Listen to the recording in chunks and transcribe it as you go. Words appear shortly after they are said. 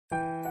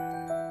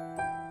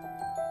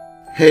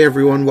Hey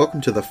everyone, welcome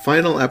to the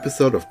final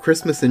episode of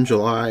Christmas in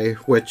July,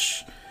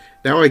 which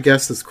now I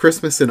guess is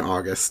Christmas in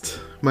August.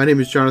 My name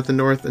is Jonathan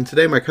North, and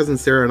today my cousin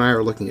Sarah and I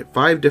are looking at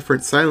 5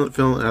 different silent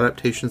film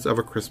adaptations of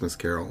A Christmas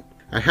Carol.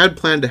 I had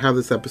planned to have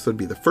this episode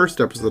be the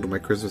first episode of my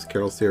Christmas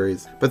Carol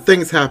series, but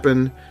things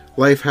happen,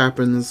 life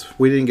happens,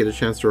 we didn't get a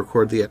chance to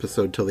record the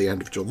episode till the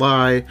end of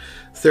July,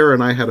 Sarah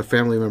and I had a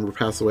family member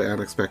pass away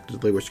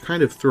unexpectedly, which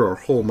kind of threw our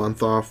whole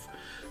month off.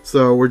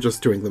 So we're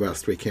just doing the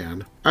best we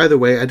can. Either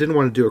way, I didn't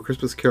want to do a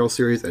Christmas Carol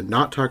series and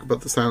not talk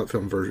about the silent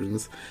film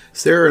versions.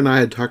 Sarah and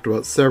I had talked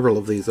about several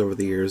of these over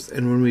the years,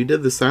 and when we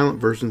did the silent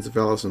versions of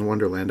Alice in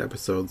Wonderland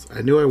episodes,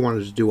 I knew I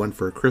wanted to do one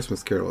for a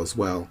Christmas Carol as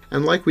well.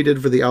 And like we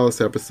did for the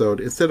Alice episode,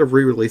 instead of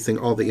re-releasing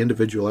all the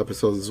individual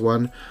episodes as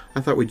one,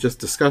 I thought we'd just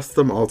discuss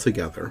them all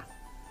together.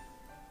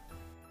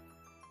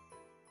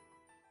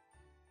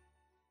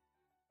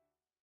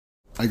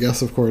 I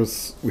guess, of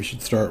course, we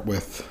should start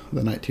with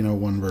the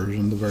 1901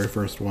 version, the very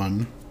first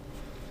one.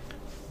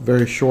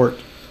 Very short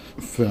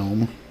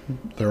film.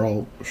 They're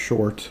all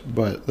short,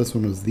 but this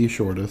one was the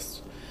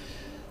shortest.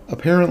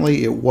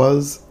 Apparently, it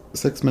was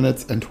 6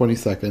 minutes and 20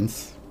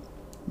 seconds,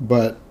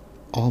 but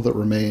all that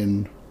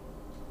remain,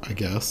 I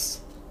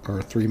guess,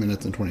 are 3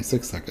 minutes and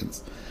 26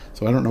 seconds.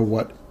 So I don't know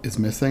what is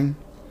missing.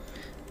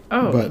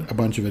 Oh. But a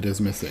bunch of it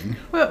is missing.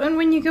 Well, and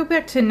when you go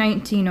back to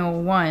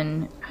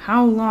 1901,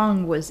 how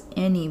long was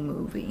any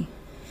movie?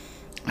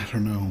 I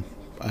don't know.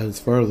 As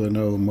far as I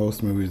know,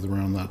 most movies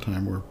around that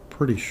time were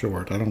pretty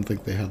short. I don't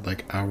think they had,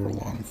 like,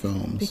 hour-long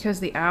films. Because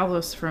the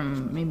Alice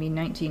from maybe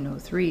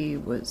 1903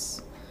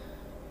 was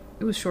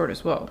short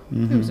as well.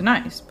 Mm-hmm. It was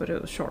nice, but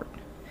it was short.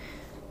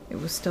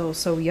 It was still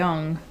so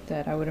young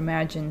that I would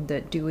imagine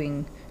that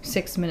doing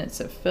 6 minutes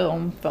of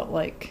film felt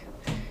like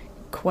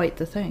quite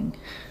the thing.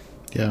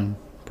 Yeah.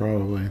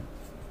 Probably.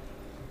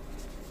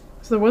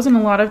 So there wasn't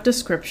a lot of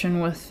description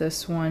with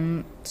this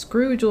one.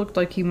 Scrooge looked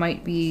like he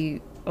might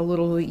be a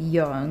little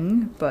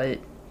young, but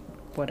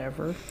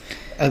whatever.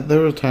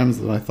 There were times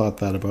that I thought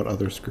that about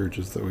other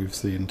Scrooges that we've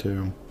seen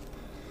too.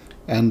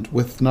 And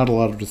with not a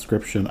lot of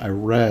description, I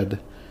read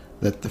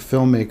that the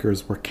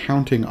filmmakers were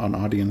counting on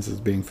audiences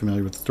being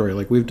familiar with the story.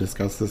 Like, we've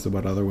discussed this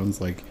about other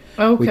ones. Like,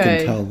 okay. We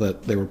can tell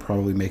that they were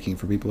probably making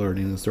for people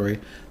already in the story.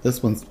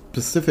 This one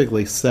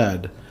specifically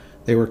said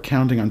they were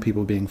counting on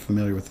people being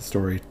familiar with the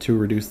story to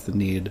reduce the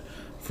need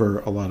for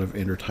a lot of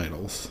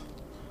intertitles.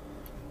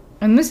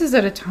 And this is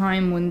at a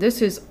time when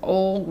this is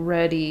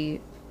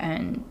already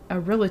a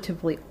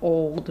relatively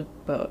old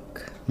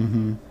book.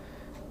 Mm-hmm.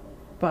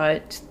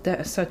 But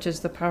such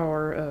is the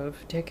power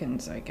of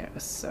Dickens, I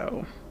guess.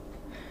 So,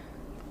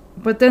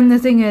 but then the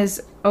thing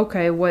is,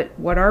 okay,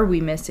 what are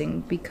we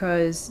missing?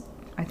 Because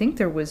I think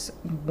there was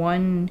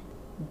one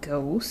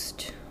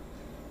ghost.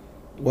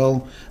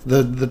 Well,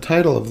 the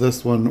title of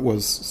this one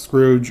was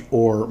Scrooge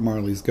or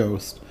Marley's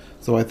Ghost,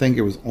 so I think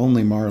it was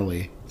only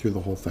Marley through the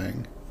whole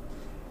thing.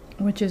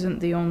 Which isn't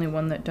the only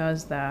one that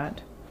does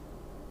that.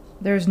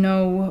 There's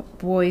no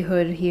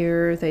boyhood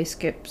here. They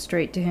skip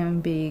straight to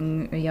him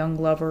being a young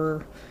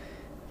lover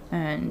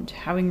and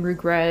having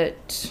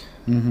regret.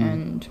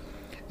 Mm-hmm.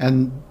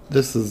 And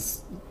this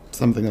is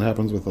something that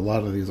happens with a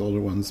lot of these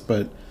older ones,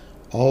 but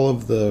all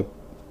of the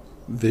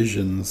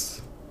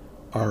visions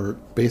are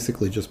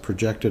basically just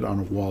projected on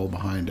a wall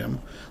behind him.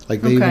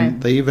 Like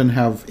they even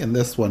have, in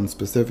this one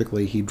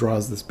specifically, he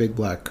draws this big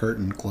black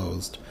curtain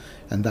closed,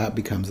 and that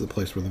becomes the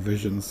place where the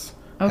visions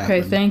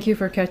happen. Thank you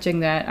for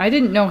catching that. I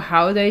didn't know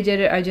how they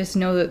did it. I just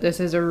know that this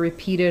is a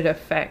repeated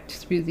effect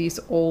through these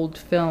old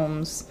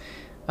films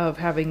of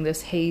having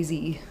this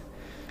hazy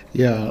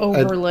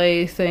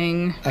overlay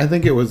thing. I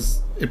think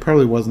it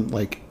probably wasn't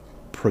like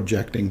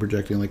projecting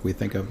like we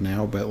think of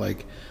now, but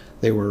like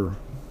they were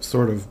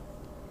sort of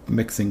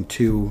mixing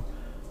two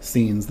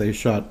scenes they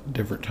shot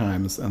different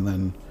times and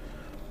then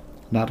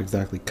not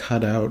exactly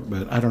cut out,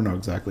 but I don't know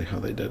exactly how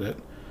they did it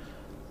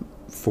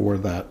for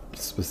that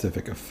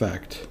specific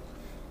effect.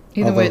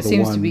 Either way, it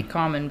seems to be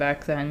common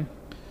back then.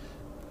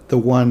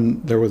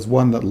 There was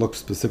one that looked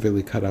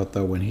specifically cut out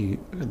though, when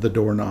the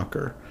door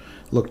knocker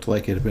looked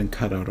like it had been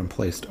cut out and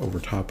placed over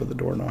top of the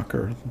door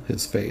knocker,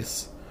 his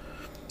face.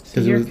 So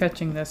you're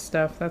catching this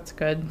stuff, that's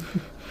good.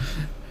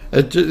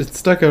 It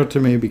stuck out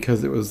to me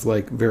because it was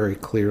like very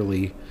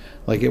clearly,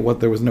 like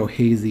there was no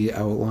hazy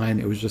outline.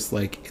 It was just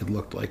like it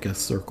looked like a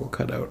circle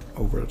cut out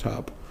over the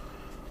top.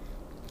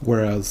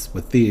 Whereas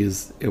with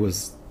these, it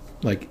was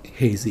like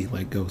hazy,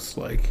 like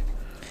ghost-like.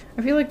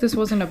 I feel like this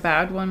wasn't a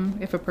bad one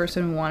if a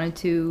person wanted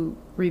to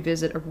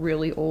revisit a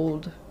really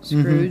old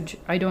Scrooge.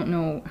 Mm-hmm. I don't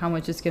know how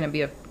much it's going to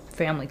be a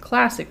family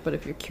classic, but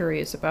if you're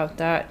curious about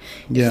that,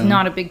 it's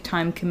not a big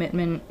time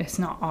commitment. It's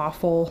not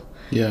awful.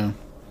 Yeah.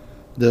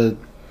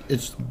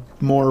 It's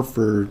more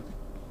for,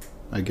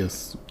 I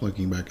guess,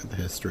 looking back at the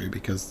history,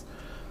 because,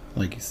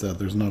 like you said,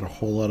 there's not a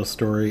whole lot of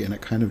story, and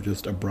it kind of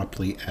just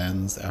abruptly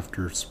ends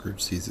after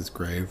Scrooge sees his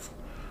grave.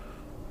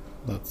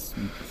 That's...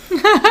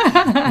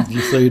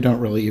 so you don't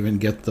really even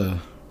get the...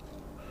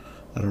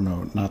 I don't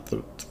know, not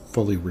the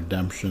fully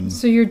redemption.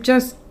 So you're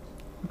just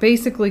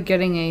basically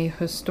getting a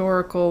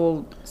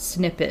historical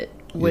snippet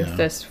with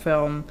this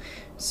film.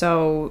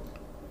 So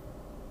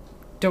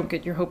don't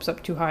get your hopes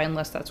up too high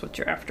unless that's what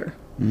you're after.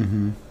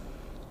 Mm-hmm.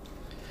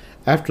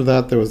 After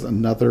that, there was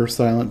another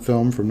silent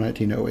film from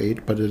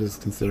 1908, but it is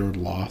considered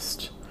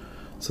lost.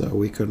 So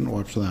we couldn't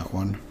watch that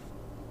one.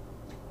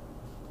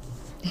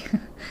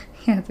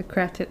 Yeah, the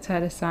Kratitz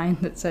had a sign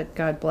that said,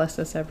 "God bless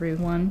us,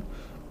 everyone."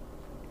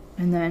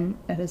 And then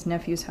at his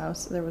nephew's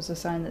house, there was a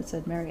sign that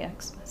said, "Merry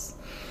Xmas."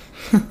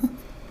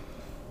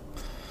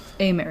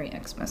 A Merry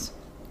Xmas.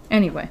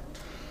 Anyway.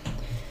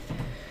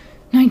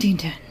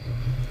 1910.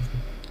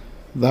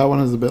 That one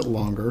is a bit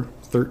longer,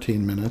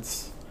 13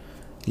 minutes.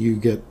 You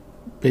get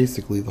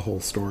basically the whole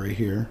story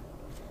here.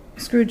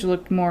 Scrooge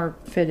looked more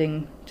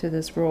fitting to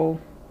this role.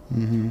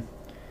 Mm-hmm.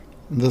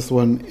 This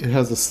one, it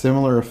has a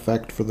similar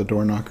effect for the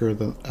door knocker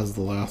as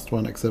the last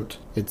one, except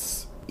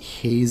it's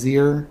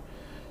hazier.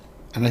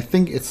 And I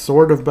think it's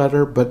sort of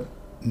better, but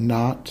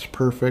not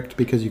perfect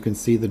because you can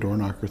see the door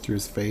knocker through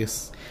his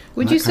face.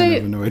 Would you say, kind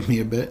of annoyed me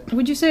a bit.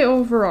 Would you say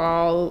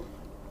overall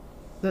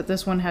that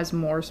this one has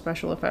more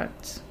special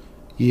effects?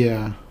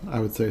 Yeah, I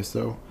would say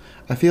so.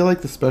 I feel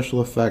like the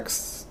special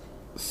effects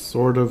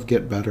sort of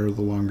get better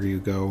the longer you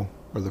go,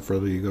 or the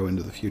further you go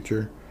into the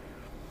future.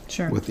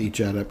 Sure. With each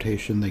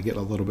adaptation, they get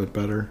a little bit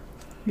better.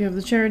 You have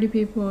the charity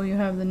people, you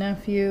have the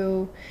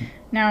nephew.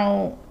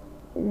 Now,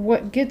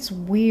 what gets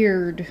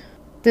weird...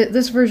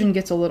 This version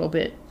gets a little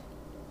bit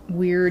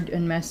weird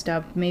and messed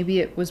up. Maybe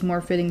it was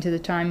more fitting to the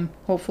time.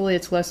 Hopefully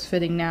it's less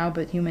fitting now,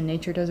 but human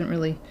nature doesn't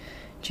really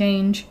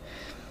change.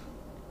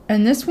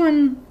 And this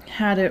one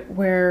had it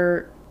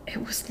where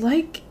it was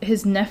like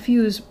his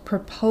nephew's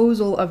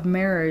proposal of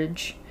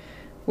marriage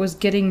was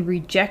getting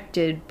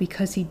rejected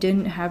because he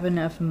didn't have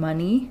enough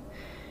money.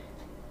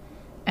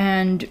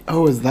 And...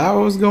 Oh, is that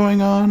what was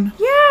going on?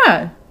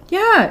 Yeah!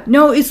 Yeah,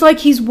 no, it's like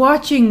he's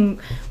watching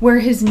where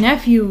his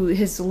nephew,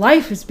 his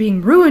life is being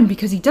ruined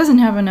because he doesn't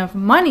have enough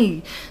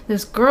money.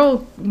 This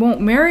girl won't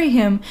marry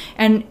him.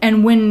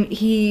 And when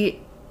he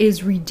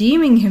is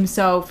redeeming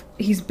himself,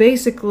 he's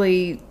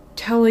basically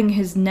telling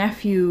his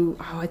nephew,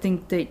 "Oh, I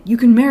think that you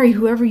can marry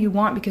whoever you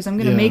want because I'm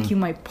going to make you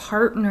my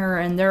partner,"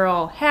 and they're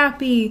all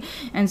happy.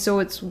 And so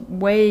it's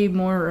way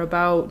more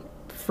about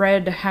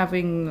Fred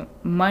having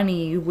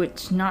money,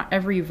 which not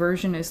every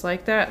version is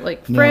like that.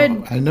 Like Fred,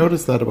 no, I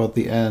noticed that about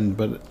the end,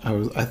 but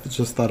I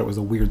just thought it was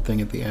a weird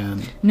thing at the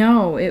end.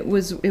 No, it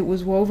was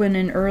woven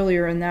in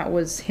earlier, and that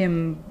was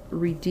him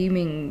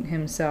redeeming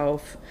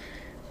himself.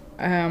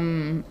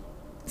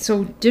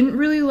 So didn't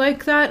really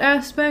like that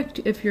aspect.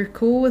 If you're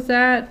cool with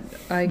that,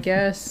 I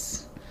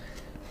guess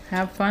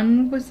have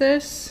fun with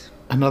this.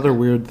 Another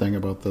weird thing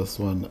about this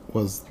one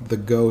was the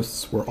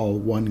ghosts were all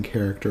one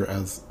character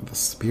as the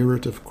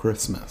Spirit of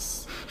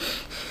Christmas,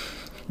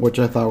 which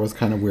I thought was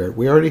kind of weird.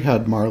 We already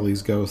had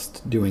Marley's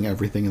ghost doing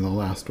everything in the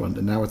last one,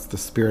 and now it's the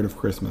Spirit of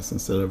Christmas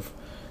instead of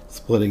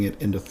splitting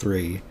it into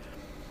 3.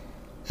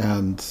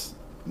 And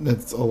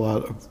it's a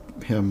lot of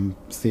him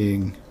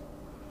seeing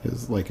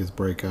his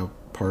breakup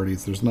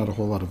parties. There's not a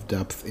whole lot of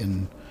depth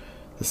in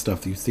the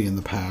stuff that you see in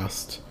the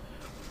past.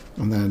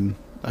 And then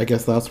I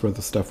guess that's where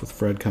the stuff with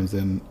Fred comes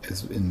in,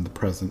 is in the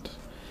present.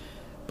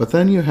 But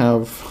then you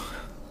have...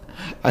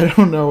 I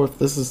don't know if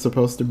this is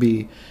supposed to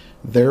be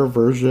their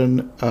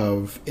version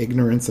of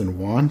Ignorance and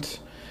Want,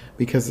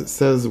 because it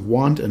says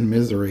Want and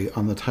Misery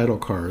on the title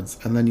cards,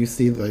 and then you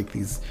see like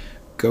these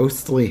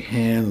ghostly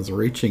hands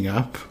reaching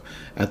up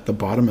at the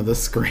bottom of the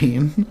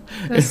screen.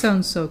 That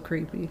sounds so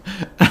creepy.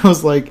 I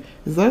was like,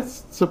 is that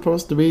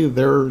supposed to be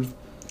their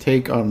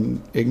take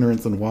on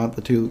Ignorance and Want,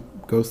 the two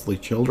ghostly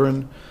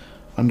children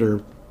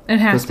under it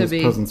has Christmas to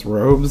be presents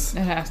robes? It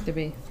has to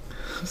be.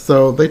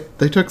 So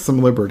they took some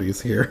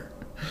liberties here.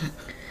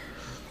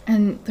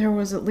 And there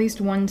was at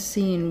least one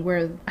scene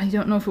where, I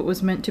don't know if it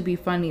was meant to be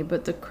funny,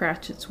 but the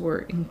Cratchits were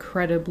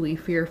incredibly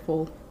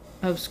fearful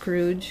of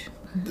Scrooge.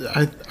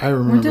 I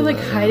remember. Weren't they like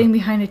hiding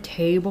behind a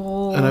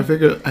table? And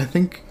I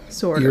think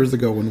sort years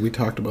ago when we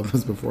talked about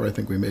this before, I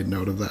think we made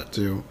note of that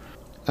too.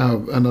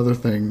 Another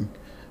thing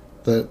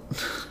that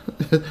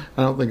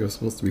I don't think it was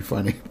supposed to be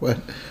funny, but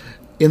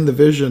in the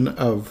vision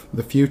of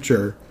the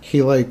future,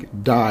 he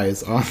like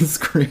dies on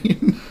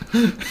screen.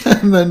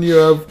 And then you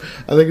have,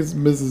 I think it's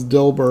Mrs.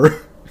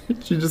 Dilber.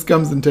 She just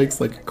comes and takes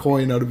like a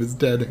coin out of his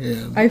dead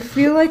hand. I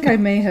feel like I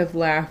may have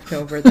laughed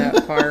over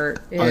that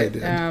part. I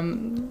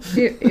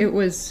did.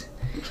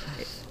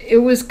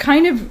 It was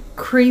kind of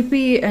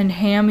creepy and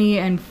hammy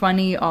and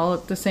funny all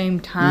at the same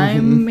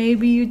time,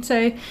 maybe you'd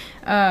say.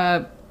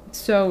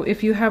 So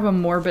if you have a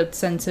morbid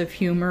sense of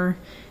humor,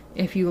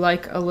 if you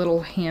like a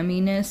little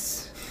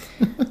hamminess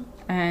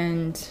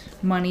and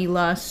money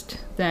lust,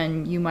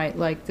 then you might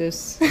like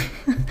this.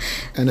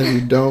 And if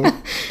you don't,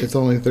 it's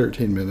only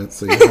 13 minutes,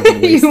 so you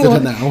haven't wasted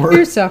an hour.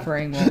 Your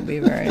suffering won't be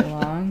very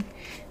long.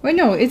 Well,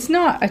 no, it's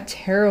not a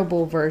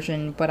terrible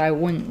version, but I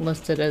wouldn't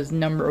list it as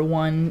number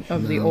one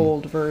of the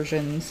old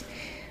versions.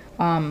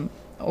 A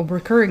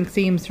recurring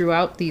theme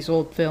throughout these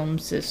old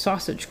films is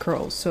sausage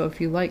curls, so if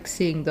you like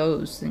seeing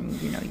those, then,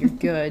 you're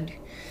good.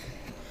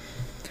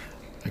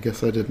 I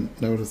guess I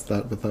didn't notice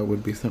that, but that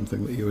would be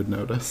something that you would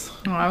notice.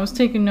 Oh, I was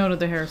taking note of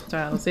the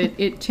hairstyles.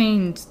 It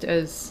changed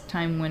as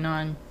time went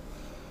on.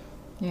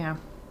 Yeah.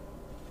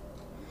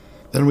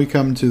 Then we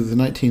come to the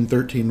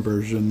 1913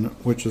 version,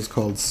 which is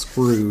called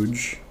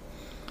Scrooge.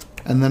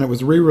 And then it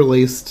was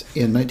re-released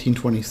in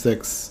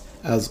 1926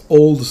 as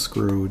Old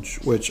Scrooge,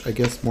 which I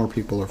guess more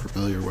people are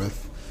familiar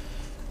with.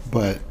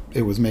 But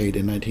it was made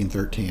in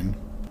 1913.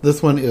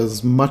 This one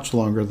is much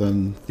longer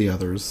than the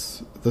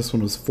others. This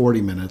one was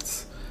 40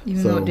 minutes.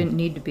 Even though it didn't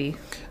need to be.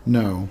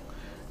 No.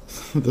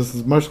 This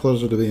is much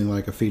closer to being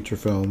like a feature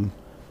film,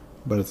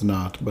 but it's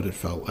not, but it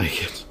felt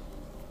like it.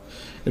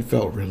 It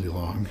felt really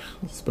long,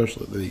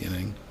 especially at the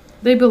beginning.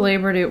 They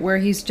belabored it where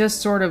he's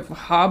just sort of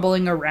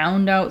hobbling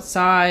around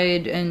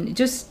outside, and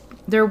just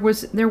there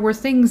were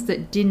things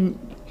that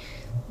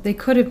they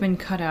could have been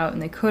cut out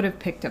and they could have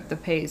picked up the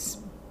pace,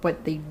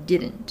 but they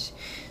didn't.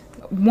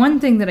 One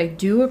thing that I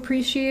do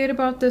appreciate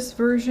about this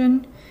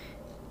version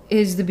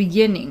is the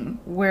beginning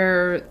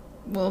where,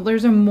 well,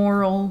 there's a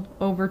moral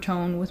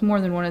overtone. With more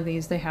than one of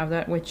these, they have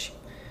that, which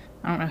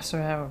I don't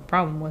necessarily have a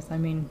problem with. I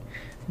mean,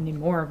 I need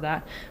more of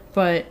that.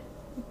 But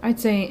I'd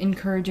say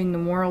encouraging the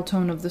moral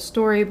tone of the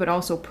story, but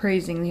also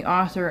praising the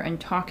author and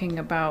talking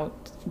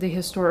about the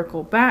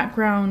historical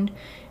background.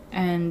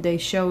 And they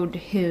showed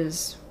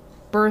his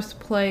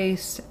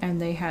birthplace,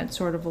 and they had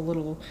sort of a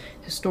little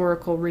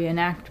historical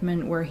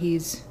reenactment where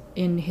he's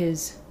in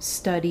his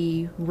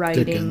study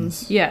writing.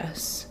 Dickens.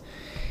 Yes.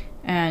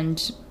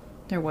 And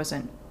there was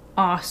an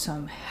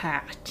awesome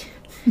hat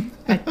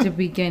at the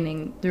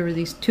beginning. There were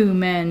these two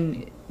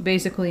men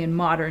basically in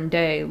modern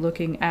day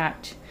looking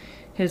at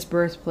his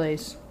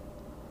birthplace.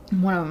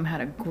 One of them had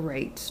a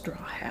great straw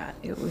hat.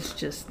 It was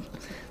just...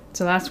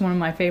 So that's one of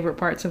my favorite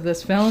parts of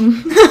this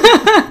film.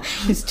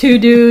 It's two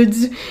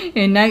dudes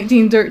in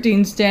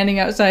 1913 standing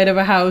outside of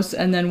a house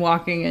and then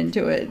walking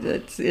into it.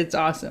 It's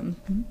awesome.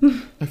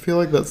 I feel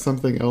like that's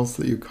something else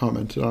that you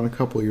commented on a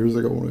couple years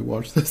ago when we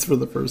watched this for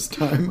the first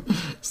time.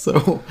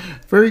 So,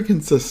 very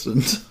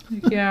consistent.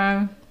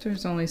 Yeah,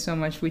 there's only so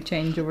much we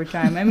change over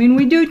time. I mean,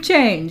 we do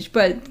change,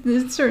 but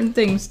certain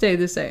things stay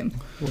the same.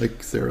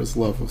 Like Sarah's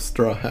love of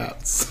straw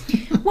hats.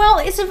 Well,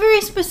 it's a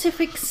very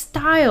specific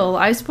style.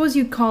 I suppose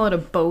you'd call it a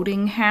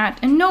boating hat,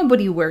 and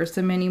nobody wears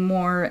them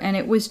anymore, and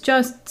it was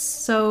just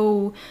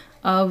so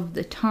of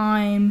the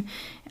time,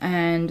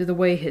 and the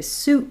way his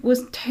suit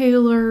was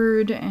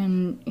tailored,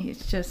 and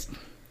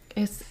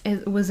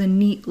it was a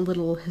neat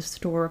little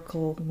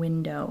historical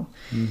window.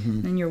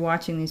 Mm-hmm. And you're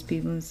watching these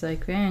people, and it's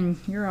like, man,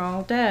 you're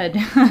all dead.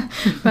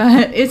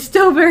 But it's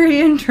still very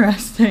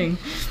interesting.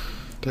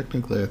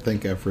 Technically, I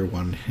think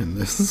everyone in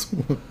this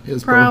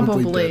is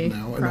probably dead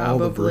now in all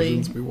the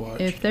versions we watch.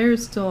 If they're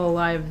still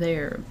alive,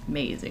 they're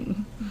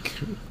amazing.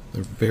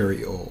 They're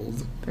very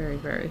old. Very,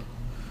 very.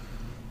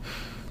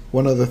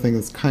 One other thing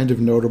that's kind of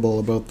notable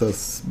about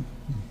this,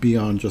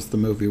 beyond just the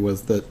movie,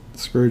 was that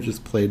Scrooge is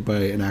played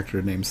by an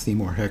actor named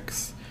Seymour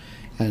Hicks.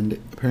 And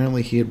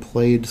apparently he had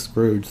played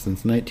Scrooge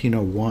since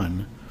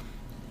 1901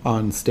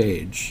 on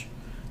stage,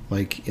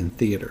 like in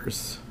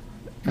theaters.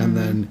 And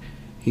then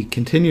he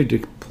continued to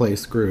play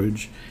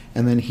Scrooge,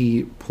 and then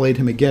he played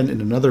him again in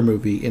another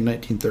movie in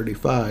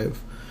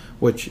 1935,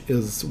 which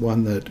is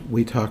one that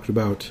we talked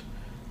about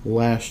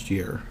last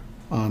year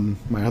on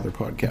my other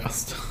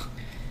podcast.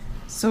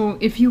 So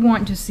if you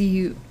want to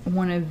see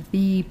one of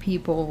the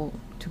people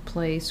to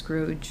play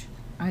Scrooge,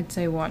 I'd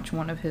say watch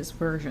one of his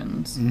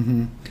versions.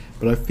 Mm-hmm.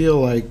 But I feel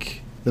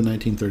like the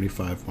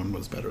 1935 one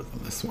was better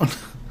than this one.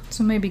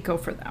 So maybe go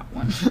for that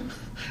one.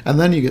 And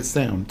then you get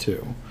sound,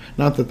 too.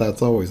 Not that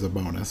that's always a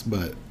bonus,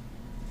 but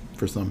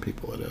for some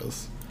people it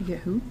is. You get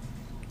who?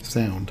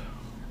 Sound.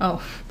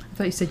 Oh, I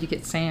thought you said you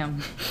get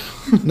Sam.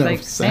 No, like,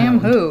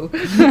 sound. Sam who?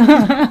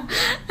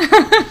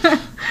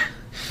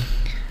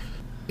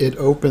 It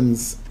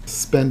opens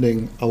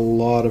spending a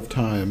lot of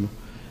time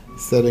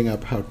setting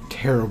up how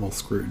terrible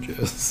Scrooge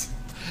is.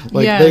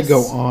 Like, yes. They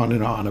go on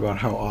and on about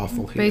how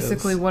awful he is.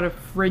 Basically, what a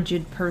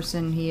frigid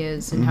person he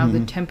is, and how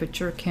the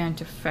temperature can't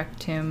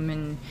affect him.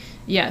 And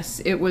yes,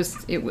 it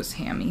was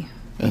hammy.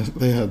 And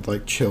they had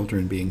like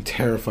children being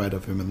terrified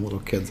of him, and little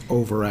kids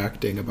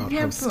overacting about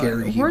how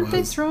scary he was. Weren't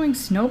they throwing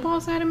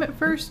snowballs at him at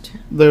first?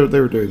 They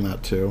were doing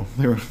that too.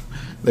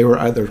 They were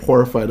either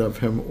horrified of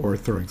him or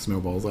throwing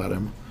snowballs at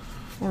him,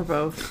 or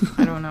both.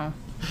 I don't know.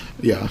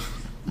 Yeah.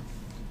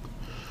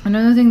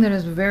 Another thing that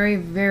is very,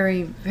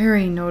 very,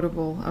 very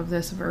notable of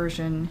this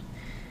version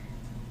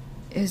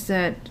is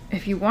that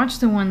if you watch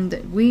the one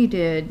that we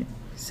did,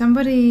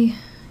 somebody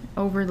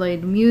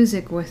overlaid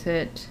music with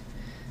it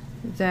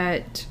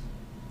that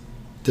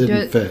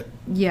didn't fit.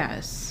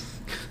 Yes.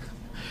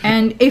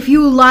 And if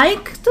you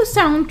like the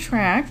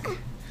soundtrack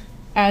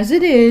as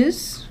it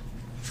is,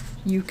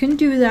 you can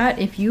do that.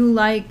 If you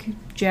like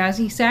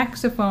jazzy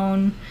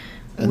saxophone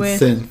and with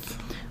synth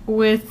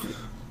with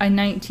a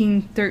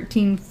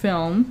 1913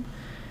 film,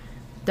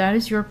 that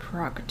is your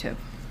prerogative.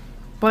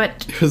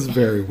 But it was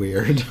very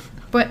weird.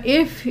 But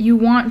if you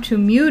want to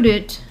mute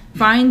it,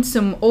 find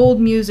some old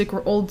music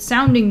or old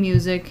sounding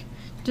music,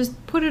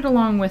 just put it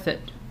along with it.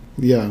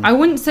 Yeah. I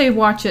wouldn't say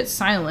watch it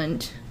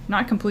silent,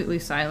 not completely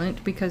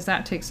silent, because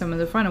that takes some of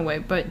the fun away,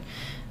 but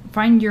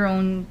find your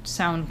own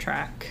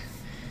soundtrack.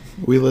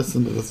 We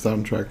listened to the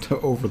soundtrack to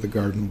Over the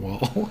Garden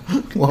Wall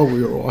while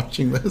we were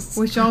watching this.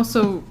 Which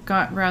also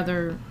got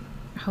rather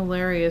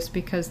hilarious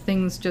because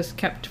things just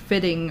kept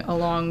fitting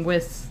along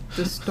with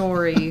the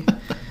story.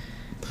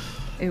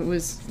 It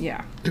was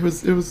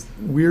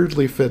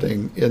weirdly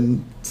fitting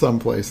in some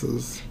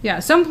places. Yeah,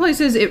 some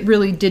places it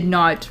really did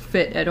not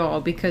fit at all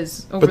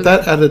because But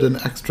that added an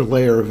extra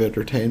layer of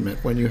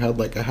entertainment when you had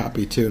like a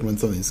happy tune when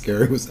something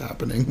scary was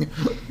happening.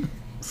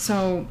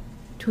 So,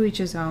 to each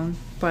his own,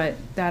 but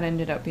that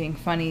ended up being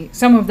funny.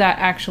 Some of that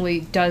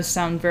actually does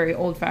sound very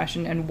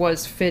old-fashioned and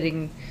was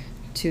fitting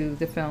to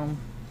the film.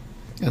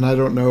 And I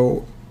don't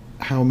know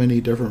how many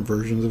different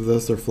versions of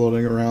this are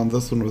floating around.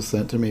 This one was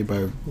sent to me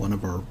by one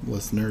of our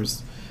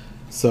listeners.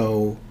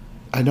 So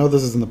I know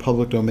this is in the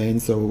public domain,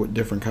 so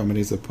different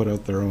companies have put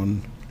out their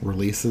own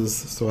releases.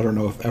 So I don't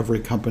know if every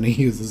company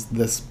uses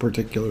this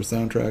particular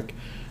soundtrack.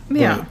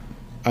 Yeah.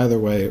 But either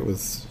way, it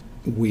was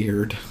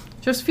weird.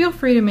 Just feel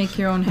free to make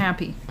your own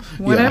happy.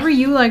 Whatever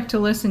you like to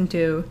listen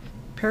to,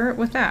 pair it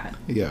with that.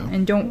 Yeah.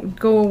 And don't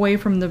go away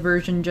from the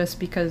version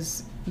just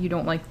because you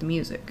don't like the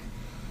music.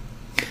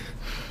 You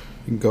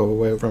can go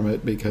away from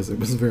it because it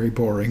was very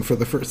boring for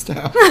the first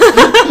half.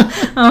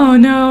 Oh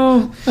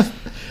no.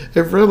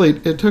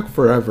 It took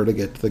forever to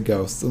get to the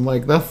ghosts, and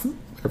like that's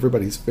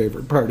everybody's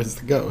favorite part is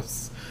the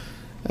ghosts.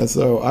 And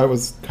so I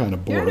was kind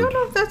of bored. Yeah, I don't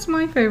know if that's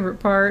my favorite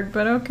part,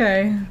 but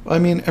okay. I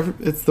mean,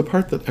 it's the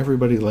part that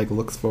everybody like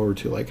looks forward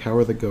to. Like, how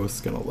are the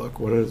ghosts going to look?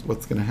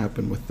 What's going to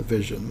happen with the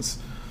visions?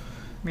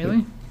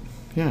 Really?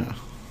 Yeah.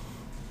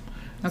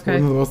 It's Okay.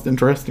 one of the most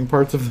interesting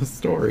parts of the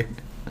story.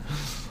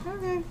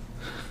 Okay.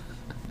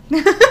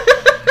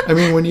 I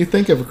mean, when you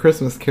think of A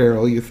Christmas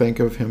Carol, you think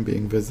of him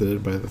being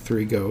visited by the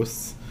three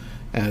ghosts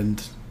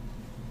and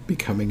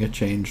becoming a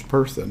changed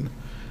person.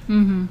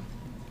 Mm-hmm.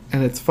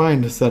 And it's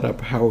fine to set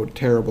up how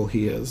terrible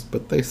he is,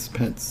 but they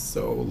spent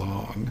so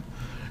long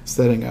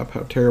setting up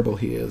how terrible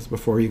he is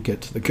before you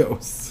get to the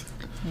ghosts.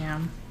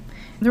 Yeah.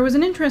 There was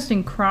an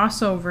interesting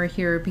crossover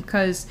here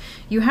because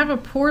you have a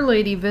poor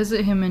lady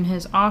visit him in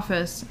his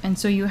office, and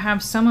so you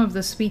have some of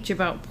the speech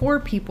about poor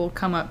people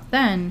come up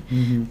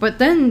then, but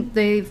then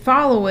they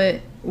follow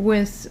it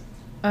with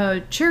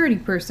a charity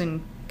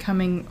person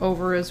coming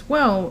over as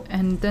well,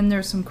 and then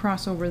there's some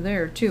crossover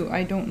there too.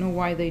 I don't know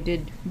why they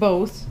did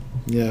both.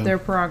 Yeah. Their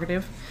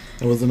prerogative.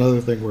 That was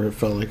another thing where it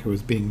felt like it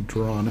was being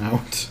drawn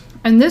out.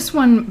 And this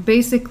one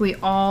basically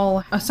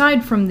all,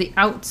 aside from the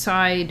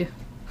outside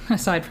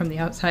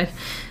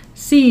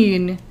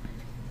scene,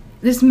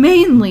 this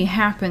mainly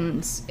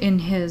happens in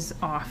his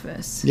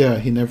office. Yeah,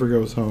 he never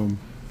goes home.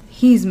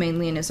 He's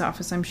mainly in his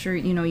office. I'm sure,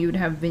 you would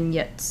have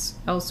vignettes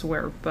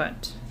elsewhere,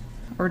 but...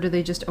 Or do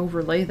they just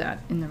overlay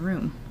that in the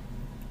room?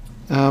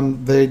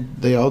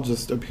 They all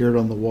just appeared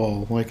on the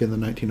wall, like in the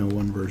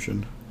 1901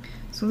 version.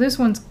 So this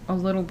one's a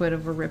little bit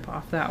of a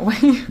rip-off that way.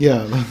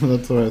 Yeah,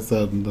 that's what I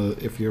said.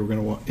 If you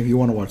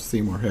want to watch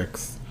Seymour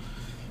Hicks,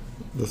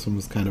 this one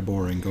was kind of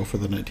boring. Go for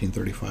the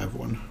 1935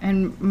 one.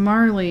 And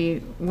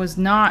Marley was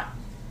not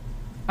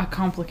a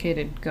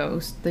complicated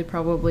ghost. They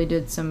probably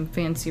did some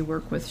fancy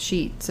work with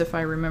sheets, if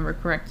I remember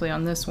correctly,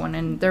 on this one.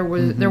 And there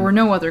were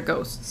no other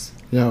ghosts.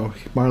 No,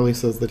 Marley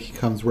says that he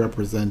comes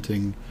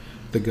representing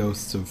the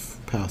ghosts of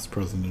past,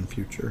 present, and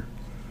future.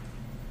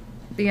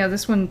 Yeah,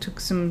 this one took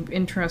some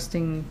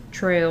interesting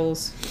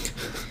trails.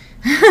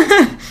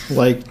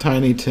 Like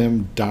Tiny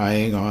Tim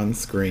dying on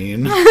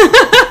screen.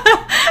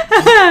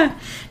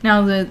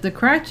 Now, the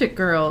Cratchit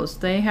girls,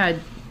 they had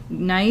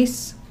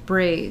nice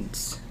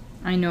braids,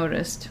 I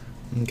noticed.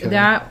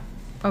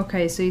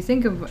 Okay, so you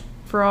think of,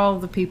 for all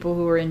the people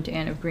who are into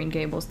Anne of Green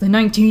Gables, the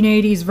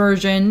 1980s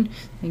version,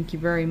 thank you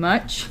very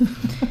much,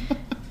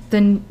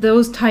 then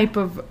those type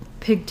of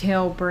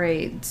pigtail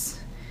braids.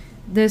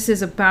 This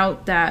is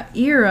about that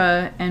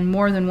era, and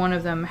more than one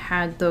of them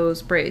had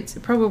those braids.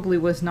 It probably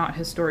was not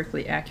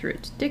historically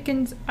accurate to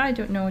Dickens. I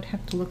don't know, I'd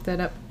have to look that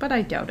up, but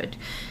I doubt it.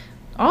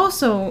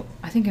 Also,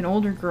 I think an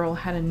older girl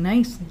had a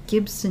nice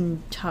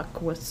Gibson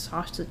tuck with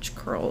sausage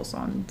curls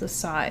on the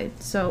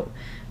side. So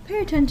pay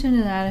attention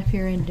to that if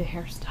you're into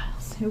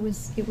hairstyles. It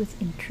was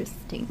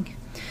interesting.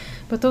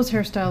 But those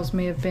hairstyles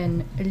may have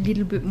been a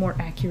little bit more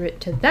accurate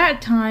to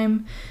that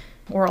time,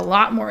 or a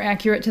lot more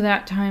accurate to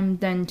that time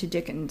than to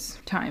Dickens'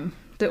 time.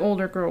 The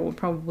older girl would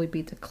probably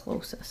be the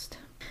closest.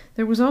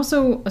 There was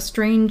also a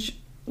strange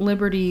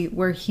liberty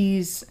where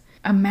he's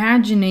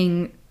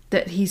imagining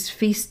that he's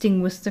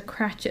feasting with the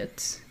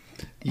Cratchits.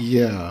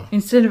 Yeah.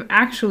 Instead of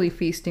actually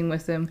feasting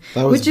with them.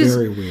 That was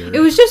very weird.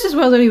 It was just as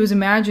well that he was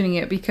imagining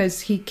it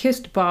because he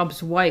kissed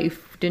Bob's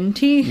wife, didn't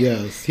he?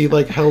 Yes. He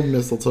held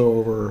mistletoe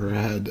over her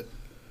head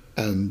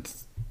and...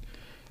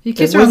 He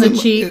kissed her on the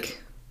cheek.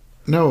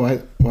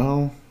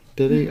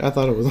 Did he? I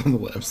thought it was on the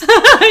lips.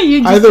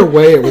 Either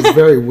way, it was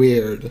very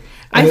weird.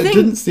 And it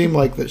didn't seem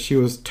like that she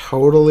was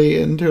totally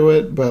into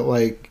it, but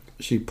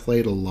she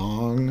played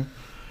along.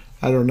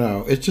 I don't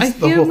know. It's just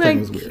the whole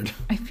thing was weird.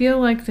 I feel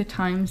like the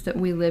times that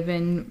we live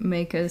in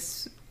make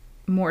us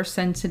more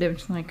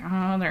sensitive to like,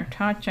 oh, they're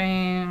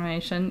touching, they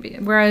shouldn't be.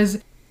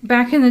 Whereas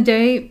back in the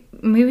day,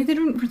 maybe they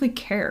didn't really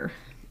care.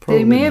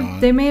 Probably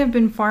they may have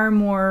been far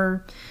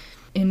more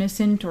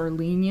innocent or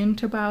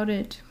lenient about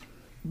it.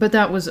 But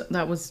that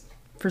was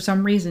for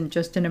some reason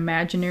just an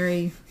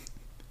imaginary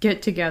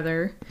get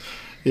together.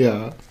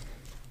 Yeah.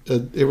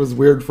 It was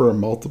weird for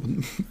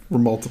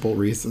multiple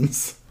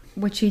reasons.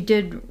 Which he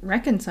did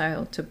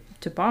reconcile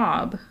to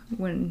Bob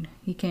when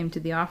he came to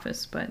the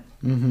office, but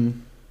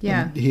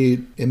yeah. And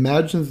he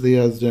imagines that he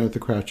has dinner with the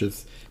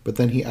Cratchits, but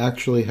then he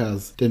actually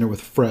has dinner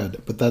with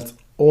Fred, but that's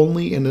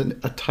only in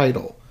a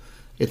title.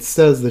 It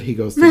says that he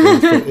goes to dinner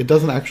with Fred. It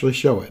doesn't actually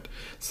show it.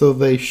 So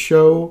they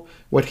show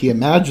what he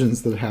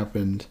imagines that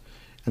happened,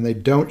 and they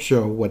don't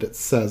show what it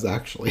says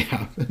actually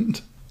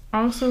happened.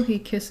 Also, he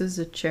kisses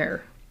a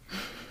chair.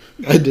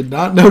 I did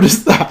not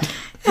notice that.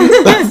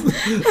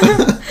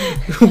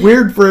 That's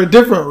weird for a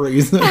different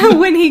reason.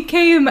 When he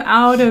came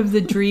out of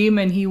the dream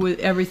and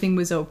everything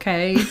was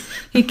okay,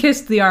 he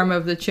kissed the arm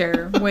of the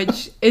chair,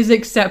 which is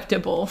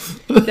acceptable.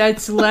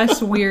 That's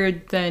less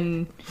weird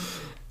than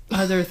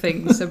other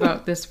things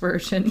about this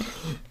version.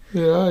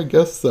 Yeah, I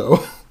guess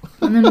so.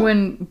 And then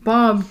when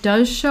Bob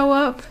does show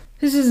up,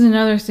 this is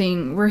another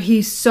thing where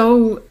he's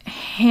so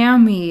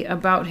hammy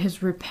about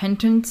his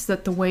repentance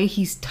that the way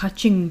he's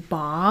touching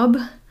Bob,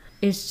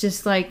 it's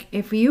just like,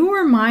 if you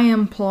were my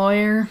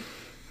employer...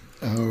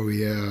 Oh,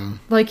 yeah.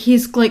 Like,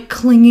 he's, like,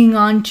 clinging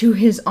onto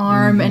his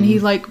arm, and he,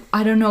 like,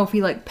 I don't know if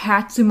he, like,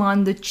 pats him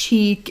on the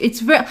cheek.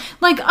 It's very...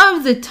 Like,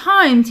 of the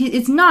times,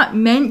 it's not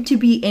meant to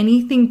be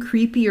anything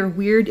creepy or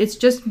weird. It's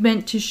just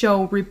meant to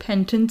show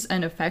repentance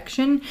and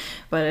affection.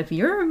 But if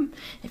you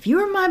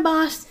were my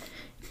boss,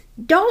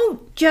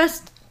 don't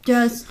just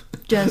don't.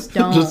 Just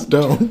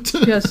don't.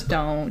 Just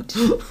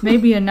don't.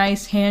 Maybe a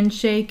nice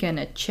handshake and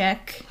a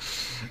check.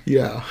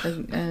 Yeah.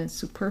 A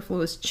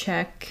superfluous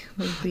check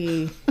would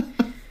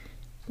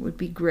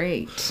be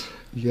great.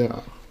 Yeah.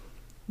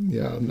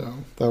 Yeah, no.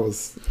 It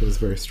was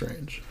very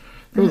strange.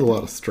 There was a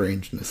lot of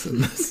strangeness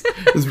in this.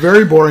 It was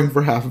very boring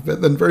for half of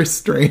it, then very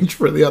strange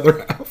for the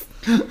other half.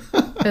 And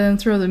then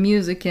throw the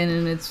music in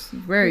and it's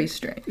very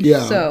strange.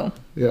 Yeah. So,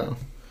 yeah.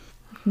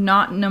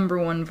 Not number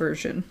one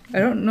version. I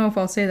don't know if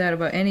I'll say that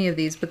about any of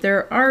these, but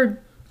there are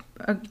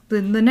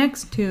the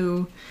next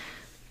two.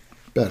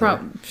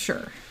 Better.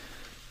 Sure.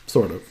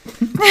 Sort of.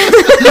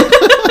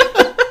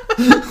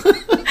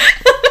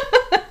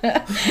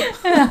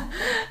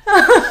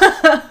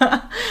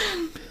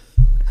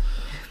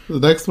 The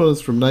next one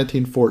is from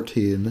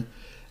 1914,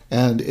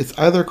 and it's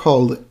either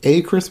called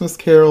A Christmas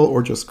Carol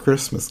or just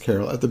Christmas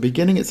Carol. At the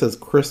beginning it says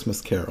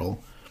Christmas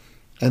Carol,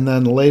 and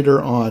then later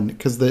on,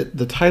 because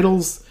the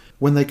titles,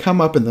 when they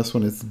come up in this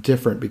one, it's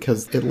different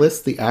because it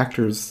lists the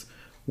actors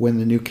when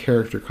the new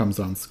character comes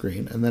on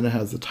screen, and then it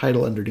has the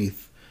title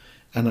underneath.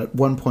 And at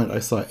one point I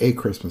saw A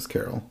Christmas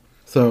Carol.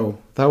 So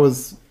that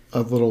was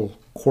a little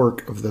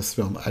quirk of this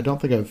film. I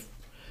don't think I've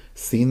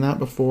seen that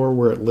before,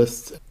 where it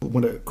lists,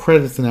 when it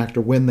credits an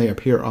actor when they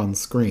appear on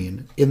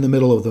screen in the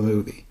middle of the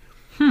movie.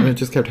 And it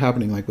just kept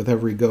happening, like with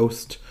every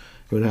ghost,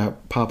 it would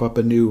pop up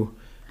a new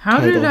How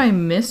title. did I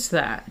miss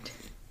that?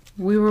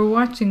 We were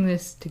watching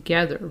this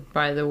together,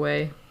 by the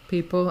way,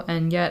 people,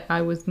 and yet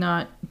I was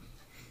not...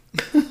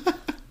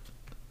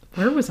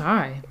 Where was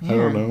I? Man. I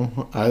don't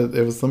know.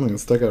 It was something that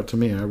stuck out to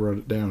me. I wrote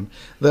it down.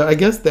 I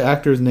guess the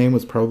actor's name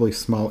was probably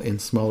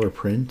smaller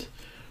print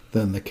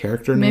than the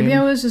character name. Maybe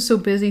I was just so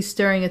busy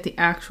staring at the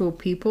actual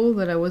people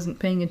that I wasn't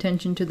paying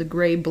attention to the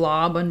gray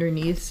blob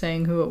underneath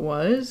saying who it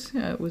was.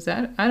 Was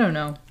that? I don't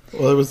know.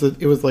 Well,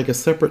 it was like a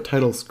separate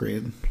title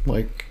screen.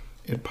 Like,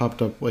 it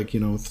popped up, like,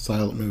 with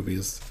silent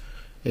movies.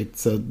 It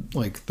said,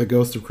 like, The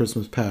Ghost of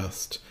Christmas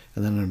Past,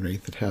 and then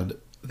underneath it had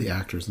the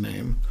actor's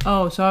name.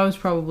 Oh, so I was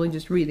probably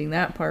just reading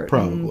that part.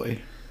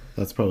 Probably.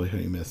 That's probably how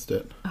you missed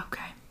it.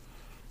 Okay.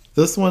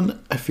 This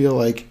one, I feel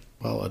like,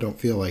 well, I don't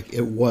feel like,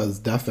 it was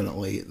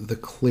definitely the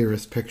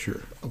clearest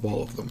picture of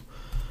all of them.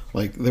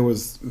 Like, there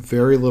was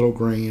very little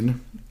grain.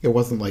 It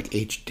wasn't like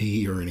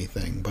HD or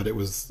anything, but it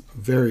was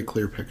very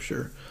clear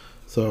picture.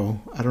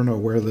 So, I don't know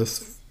where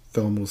this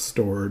film was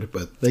stored,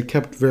 but they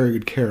kept very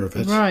good care of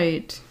it.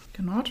 Right.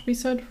 Cannot be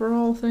said for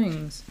all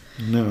things.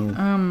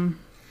 No.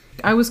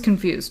 I was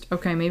confused.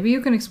 Okay, maybe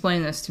you can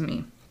explain this to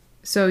me.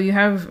 So you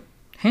have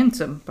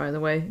handsome, by the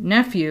way,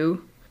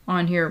 nephew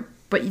on here,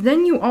 but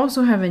then you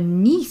also have a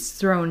niece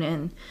thrown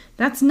in.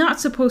 That's not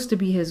supposed to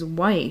be his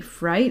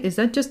wife, right? Is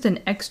that just an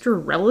extra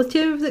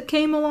relative that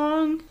came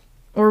along?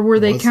 Or were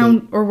they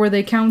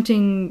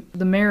counting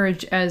the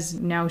marriage as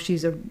now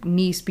she's a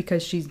niece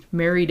because she's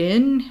married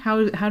in? How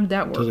did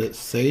that work? Did it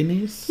say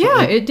niece?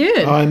 Yeah, it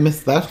did. Oh, I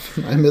missed that.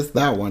 I missed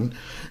that one.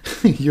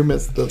 You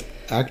missed the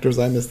actors,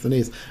 I missed the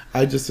niece.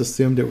 I just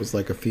assumed it was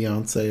like a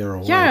fiance or a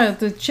wife. Yeah,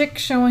 the chick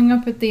showing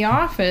up at the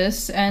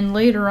office and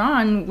later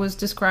on was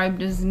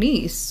described as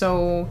niece.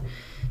 So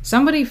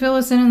somebody fill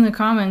us in the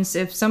comments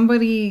if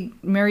somebody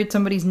married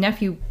somebody's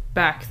nephew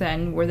back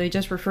then. Were they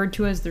just referred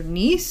to as their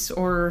niece,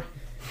 or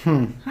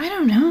I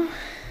don't know.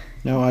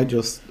 No, I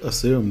just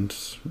assumed,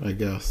 I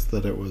guess,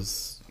 that it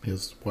was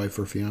his wife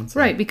or fiance.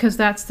 Right, because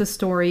that's the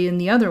story in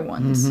the other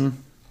ones. No,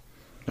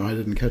 I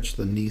didn't catch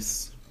the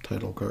niece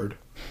title card.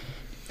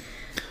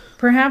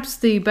 Perhaps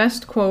the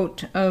best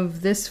quote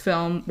of this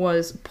film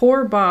was,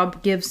 "Poor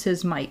Bob gives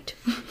his mite."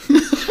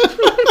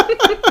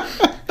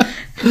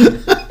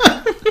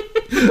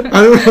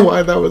 I don't know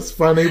why that was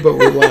funny, but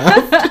we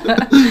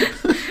laughed.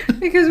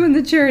 Because when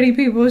the charity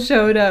people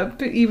showed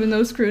up, even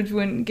though Scrooge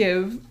wouldn't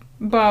give,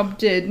 Bob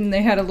did, and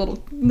they had a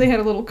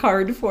little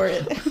card for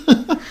it.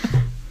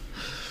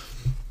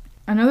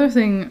 Another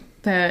thing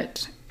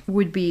that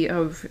would be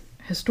of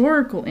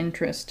historical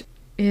interest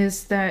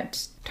is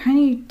that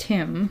Tiny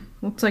Tim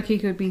looks like he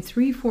could be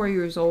 3-4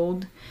 years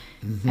old,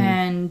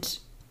 and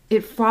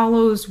it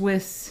follows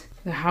with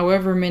the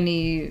however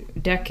many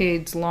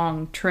decades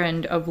long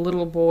trend of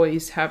little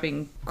boys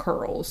having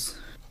curls.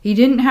 He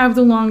didn't have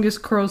the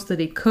longest curls that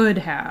he could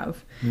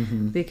have,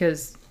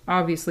 because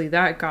obviously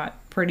that got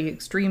pretty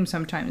extreme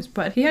sometimes,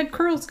 but he had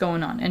curls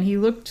going on, and he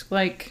looked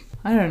like,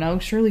 I don't know,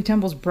 Shirley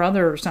Temple's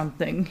brother or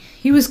something.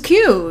 He was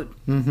cute,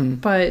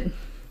 but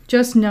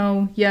just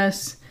know,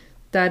 yes,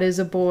 that is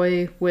a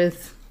boy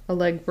with a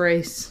leg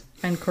brace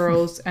and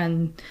curls,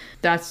 and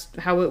that's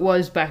how it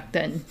was back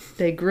then.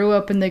 They grew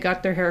up and they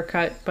got their hair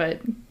cut,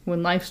 but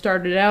when life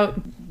started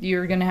out,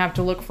 you're going to have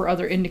to look for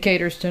other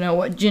indicators to know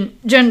what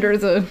gender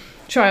the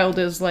child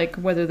is, like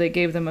whether they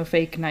gave them a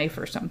fake knife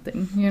or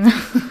something, you know?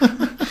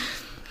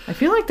 I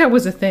feel like that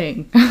was a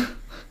thing.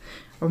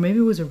 Or maybe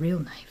it was a real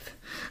knife.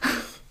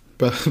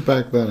 But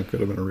back then, it could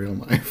have been a real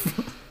knife.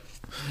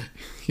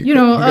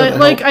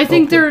 I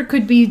think there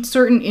could be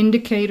certain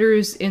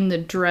indicators in the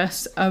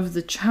dress of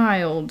the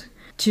child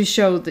to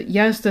show that,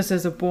 yes, this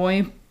is a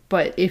boy,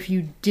 but if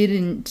you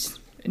didn't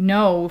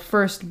know,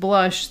 first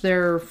blush,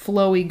 their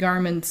flowy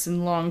garments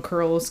and long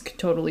curls could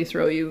totally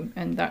throw you,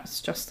 and that's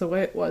just the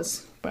way it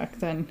was back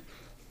then.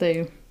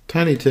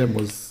 Tiny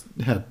Tim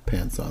had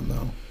pants on,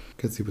 though,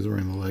 because he was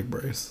wearing the leg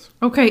brace.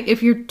 Okay,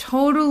 if you're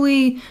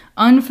totally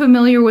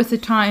unfamiliar with the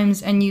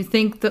times and you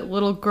think that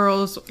little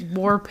girls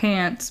wore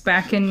pants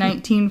back in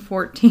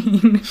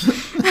 1914,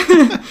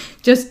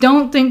 just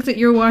don't think that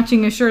you're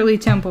watching a Shirley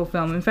Temple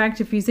film. In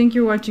fact, if you think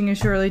you're watching a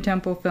Shirley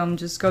Temple film,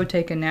 just go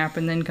take a nap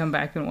and then come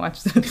back and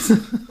watch this.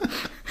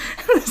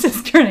 This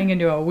is turning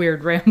into a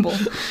weird ramble.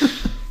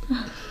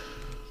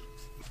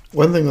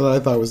 One thing that I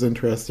thought was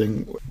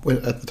interesting,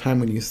 at the time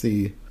when you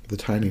see the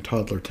tiny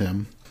toddler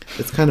Tim,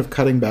 it's kind of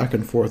cutting back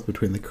and forth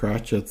between the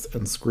Cratchits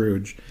and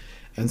Scrooge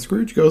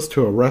goes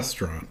to a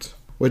restaurant,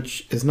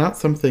 which is not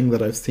something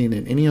that I've seen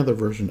in any other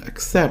version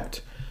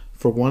except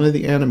for one of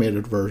the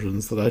animated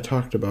versions that I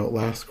talked about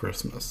last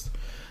Christmas.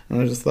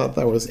 And I just thought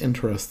that was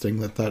interesting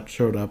that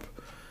showed up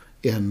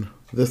in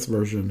this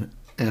version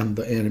and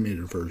the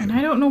animated version. And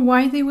I don't know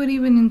why they would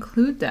even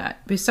include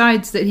that,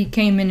 besides that he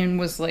came in and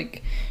was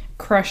like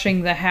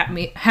crushing the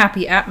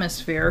happy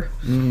atmosphere.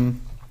 Mm-hmm.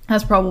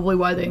 That's probably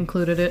why they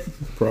included it.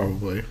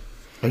 Probably.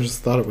 I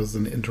just thought it was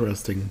an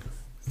interesting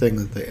thing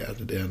that they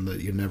added in that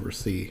you never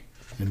see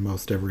in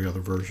most every other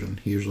version.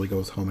 He usually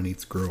goes home and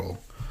eats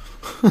gruel.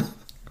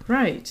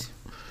 Right.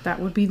 That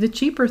would be the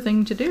cheaper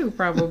thing to do,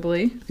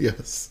 probably.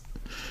 Yes.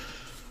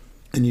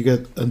 And you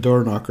get a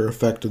door knocker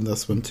effect in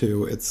this one,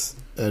 too. It's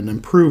an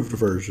improved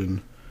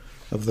version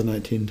of the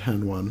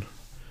 1910 one.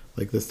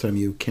 Like, this time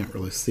you can't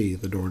really see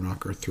the door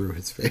knocker through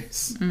his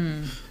face.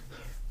 Mm.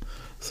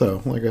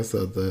 So, like I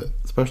said, the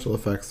special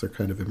effects are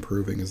kind of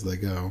improving as they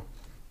go.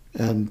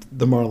 And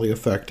the Marley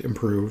effect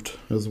improved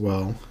as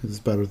well. It's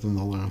better than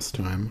the last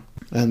time.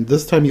 And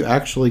this time you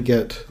actually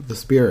get the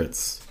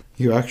spirits.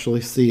 You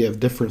actually see a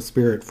different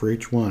spirit for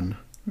each one.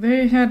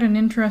 They had an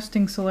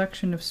interesting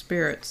selection of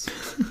spirits.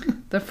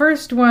 The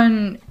first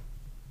one,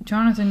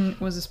 Jonathan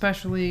was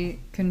especially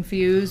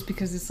confused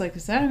because it's like,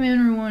 is that a man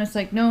or a woman? It's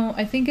like, no,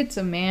 I think it's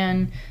a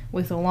man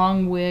with a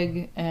long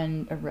wig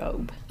and a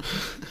robe.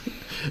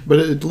 But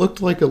it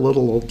looked like a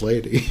little old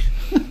lady.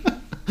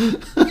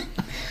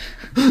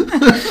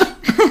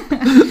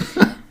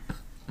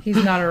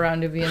 He's not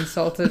around to be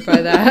insulted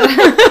by that.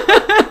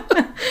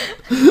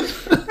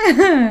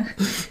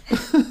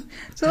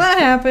 So that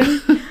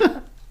happened.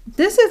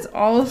 This is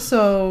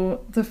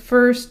also the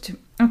first...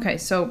 Okay,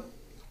 so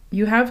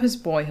you have his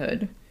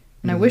boyhood.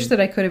 And I wish that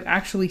I could have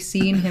actually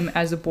seen him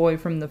as a boy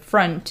from the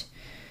front.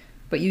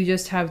 But you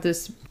just have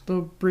this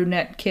little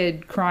brunette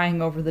kid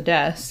crying over the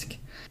desk.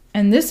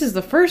 And this is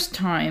the first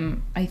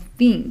time, I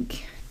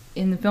think,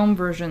 in the film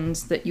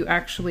versions that you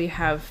actually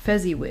have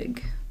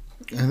Fezziwig.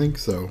 I think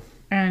so.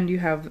 And you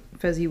have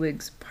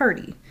Fezziwig's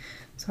party.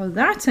 So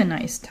that's a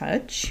nice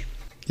touch.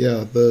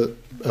 Yeah,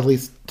 at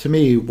least to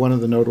me, one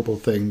of the notable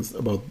things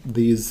about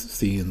these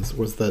scenes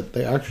was that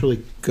they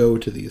actually go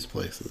to these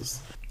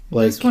places.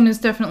 Like, this one is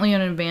definitely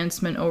an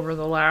advancement over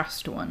the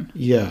last one.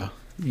 Yeah,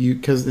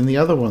 because in the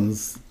other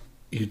ones,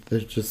 they're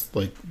just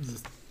like,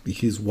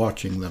 he's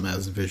watching them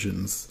as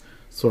visions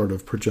sort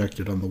of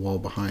projected on the wall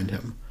behind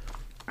him.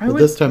 But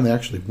this time they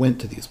actually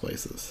went to these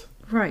places.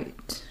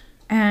 Right.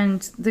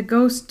 And the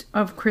Ghost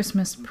of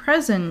Christmas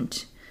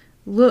Present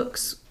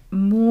looks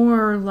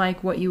more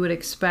like what you would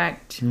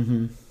expect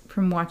Mm-hmm.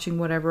 from watching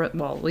whatever,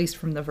 well, at least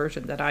from the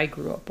version that I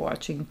grew up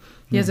watching.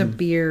 He has a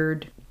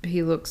beard.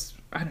 He looks,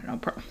 I don't know,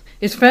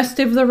 is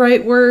festive the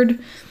right word?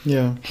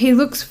 Yeah. He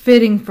looks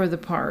fitting for the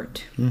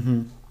part.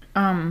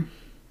 Mm-hmm.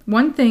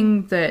 One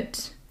thing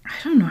that, I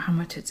don't know how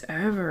much it's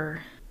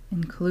ever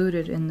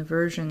included in the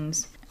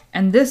versions,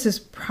 and this is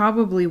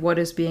probably what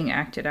is being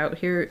acted out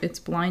here, it's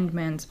Blind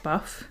Man's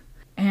Buff.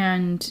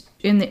 And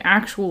in the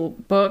actual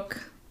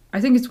book,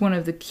 I think it's one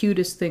of the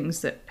cutest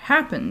things that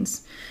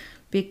happens,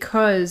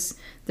 because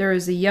there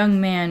is a young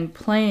man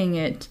playing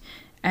it,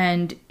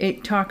 and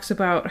it talks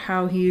about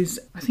how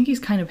I think he's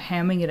kind of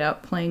hamming it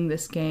up playing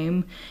this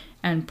game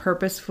and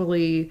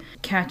purposefully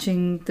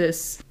catching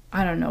this,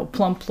 I don't know,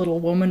 plump little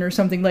woman or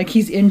something, like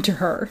he's into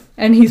her.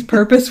 And he's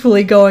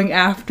purposefully going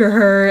after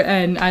her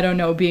and, I don't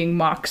know, being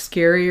mock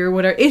scary or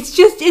whatever.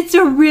 It's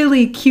a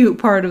really cute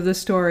part of the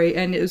story,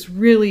 and it was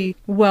really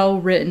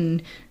well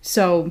written.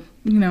 So,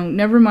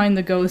 never mind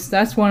the ghosts.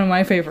 That's one of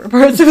my favorite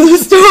parts of the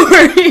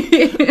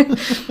story.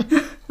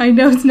 I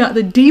know it's not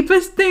the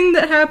deepest thing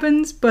that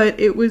happens, but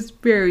it was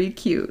very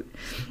cute.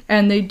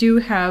 And they do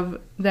have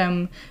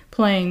them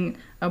playing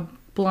a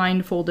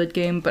blindfolded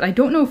game, but I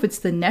don't know if it's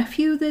the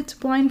nephew that's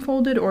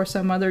blindfolded or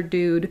some other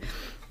dude.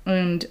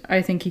 And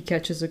I think he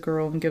catches a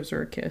girl and gives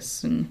her a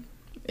kiss, and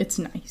it's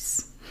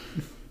nice.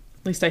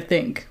 At least I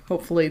think.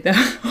 Hopefully that...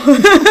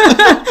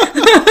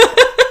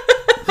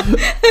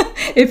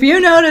 If you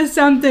notice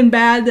something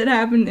bad that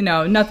happened...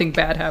 No, nothing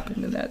bad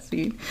happened in that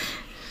scene.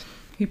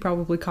 He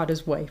probably caught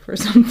his wife or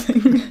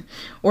something.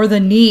 Or the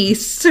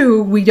niece,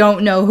 who we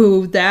don't know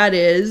who that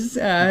is.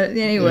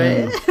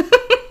 Anyway.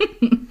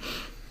 Yeah.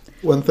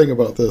 One thing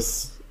about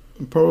this,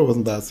 probably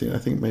wasn't that scene. I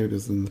think maybe it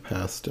is in the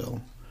past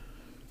still.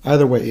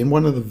 Either way, in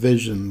one of the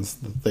visions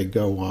that they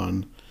go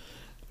on,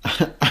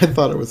 I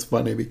thought it was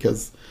funny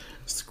because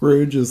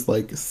Scrooge is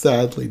like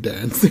sadly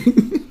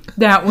dancing.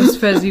 That was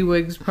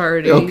Fezziwig's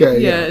party.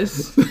 Okay.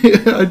 Yes.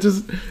 Yeah.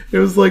 It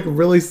was like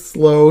really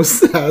slow,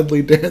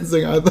 sadly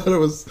dancing. I thought it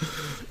was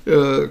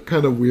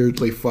kind of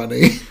weirdly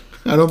funny.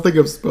 I don't think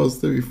it was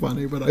supposed to be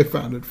funny, but I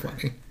found it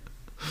funny.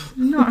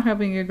 I'm not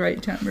having a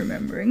great time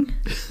remembering.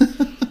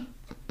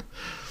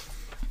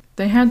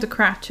 They had the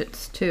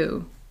Cratchits,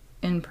 too,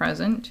 in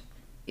present.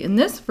 In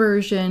this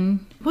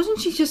version,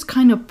 wasn't she just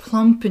kind of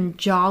plump and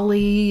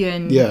jolly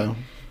and... Yeah.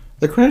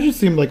 The Cratchits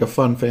seemed like a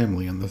fun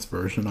family in this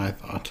version, I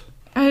thought.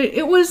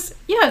 It was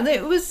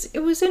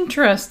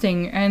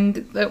interesting,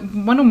 and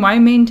one of my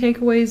main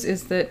takeaways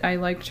is that I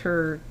liked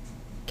her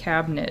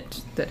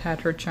cabinet that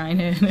had her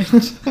china in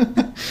it.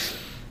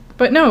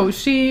 But no,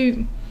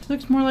 she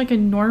looks more like a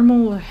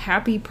normal,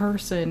 happy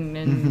person,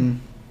 and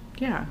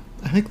yeah.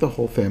 I think the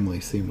whole family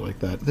seemed like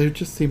that. They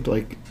just seemed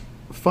like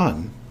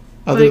fun.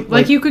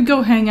 Like you could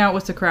go hang out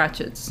with the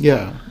Cratchits.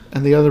 Yeah,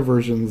 and the other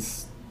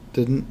versions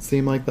didn't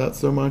seem like that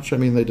so much. I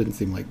mean, they didn't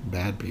seem like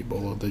bad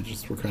people. They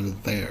just were kind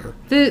of there.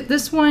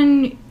 This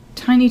one,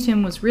 Tiny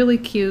Tim was really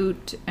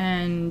cute,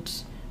 and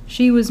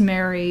she was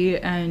merry,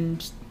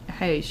 and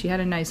hey, she had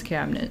a nice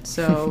cabinet.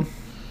 So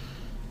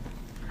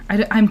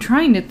I'm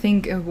trying to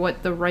think of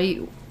what the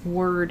right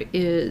word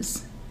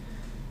is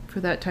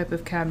for that type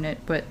of cabinet,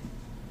 but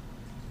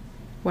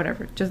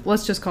whatever.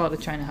 Let's just call it a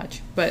china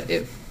hutch. But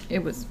it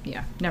was,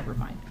 yeah, never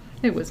mind.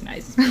 It was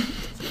nice.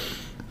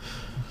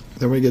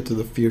 Then we get to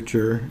the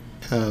future,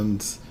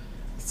 and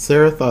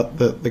Sarah thought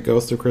that the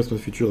Ghost of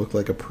Christmas Future looked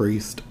like a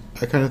priest.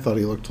 I kind of thought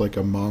he looked like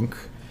a monk.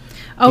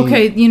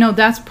 Okay,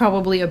 that's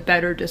probably a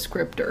better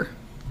descriptor.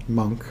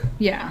 Monk?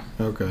 Yeah.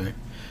 Okay.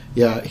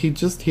 Yeah, he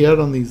had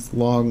on these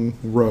long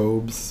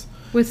robes.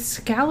 With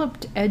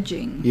scalloped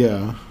edging.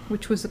 Yeah.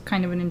 Which was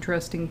kind of an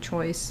interesting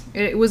choice.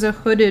 It was a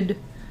hooded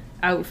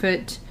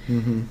outfit.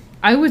 Mm-hmm.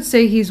 I would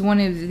say he's one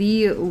of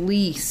the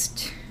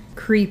least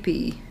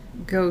creepy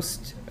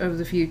Ghost of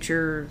the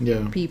Future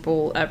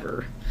people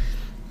ever.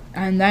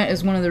 And that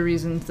is one of the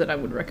reasons that I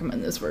would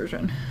recommend this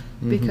version.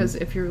 Mm-hmm. Because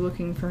if you're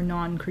looking for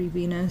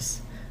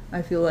non-creepiness,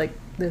 I feel like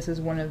this is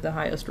one of the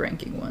highest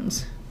ranking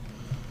ones.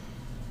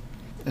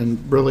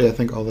 And really, I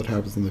think all that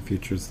happens in the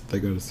future is that they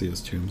go to see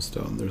his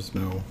tombstone. There's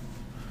no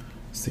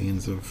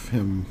scenes of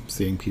him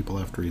seeing people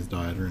after he's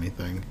died or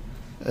anything.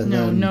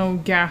 And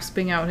no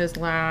gasping out his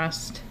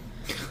last...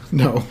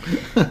 No,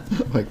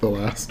 like the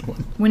last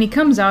one. When he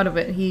comes out of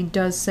it, he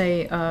does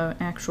say an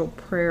actual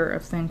prayer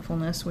of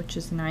thankfulness, which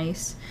is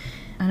nice.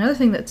 Another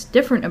thing that's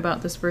different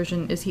about this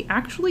version is he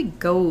actually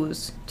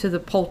goes to the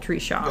poultry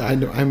shop.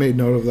 I made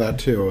note of that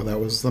too. That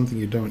was something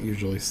you don't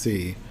usually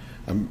see.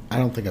 I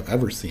don't think I've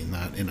ever seen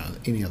that in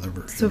any other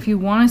version. So if you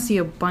want to see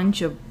a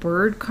bunch of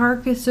bird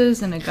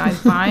carcasses and a guy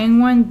buying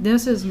one,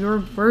 this is your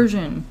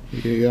version.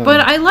 Yeah.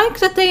 But I like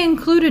that they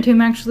included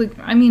him actually.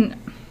 I mean,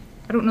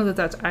 I don't know that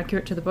that's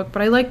accurate to the book,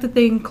 but I like that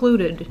they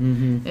included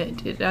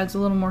it. It adds a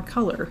little more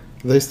color.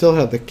 They still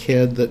had the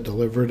kid that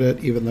delivered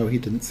it, even though he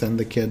didn't send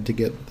the kid to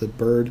get the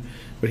bird,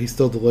 but he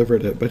still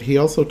delivered it. But he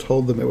also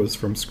told them it was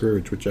from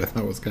Scrooge, which I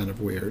thought was kind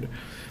of weird,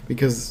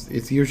 because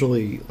it's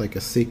usually like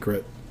a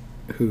secret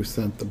who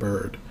sent the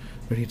bird,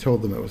 but he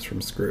told them it was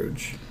from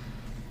Scrooge.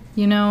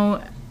 You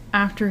know,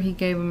 after he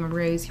gave him a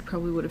raise, he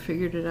probably would have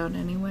figured it out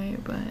anyway,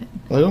 but...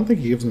 Well, I don't think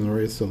he gives him the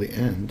raise till the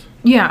end.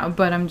 Yeah,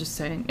 but I'm just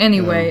saying.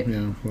 Anyway.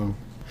 Yeah, well.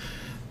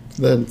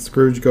 Then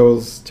Scrooge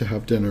goes to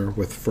have dinner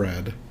with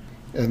Fred.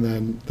 And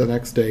then the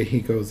next day he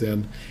goes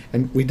in.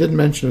 And we didn't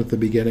mention it at the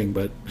beginning,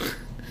 but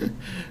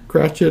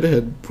Cratchit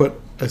had put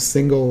a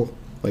single,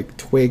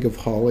 twig of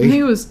holly.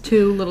 He was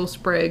 2 little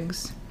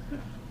sprigs.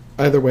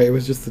 Either way, it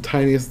was just the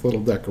tiniest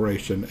little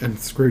decoration, and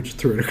Scrooge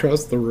threw it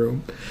across the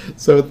room.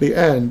 So at the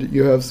end,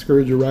 you have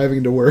Scrooge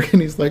arriving to work,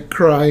 and he's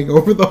crying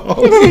over the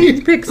holly.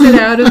 He picks it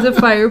out of the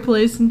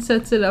fireplace and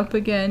sets it up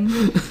again.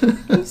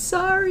 I'm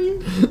sorry.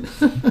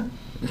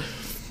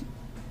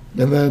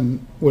 And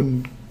then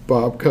when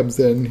Bob comes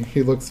in,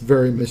 he looks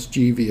very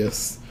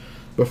mischievous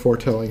before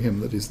telling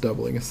him that he's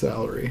doubling his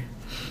salary.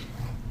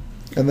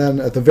 And then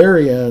at the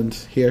very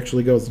end, he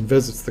actually goes and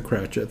visits the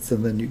Cratchits,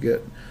 and then you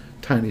get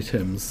Tiny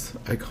Tim's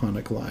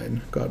iconic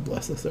line, "God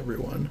bless us,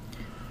 everyone."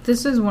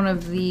 This is one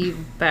of the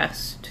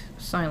best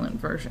silent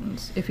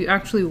versions. If you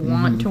actually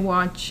want to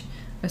watch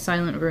a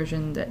silent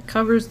version that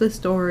covers the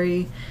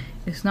story,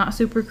 it's not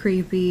super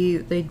creepy,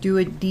 they do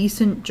a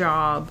decent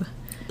job.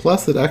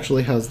 Plus, it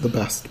actually has the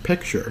best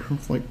picture.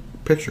 It's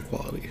picture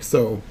quality,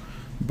 so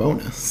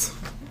bonus.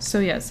 So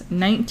yes,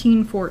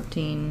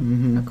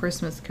 1914, A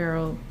Christmas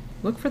Carol.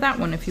 Look for that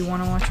one if you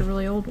want to watch a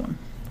really old one.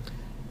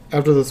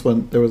 After this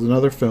one, there was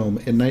another film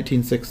in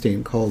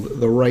 1916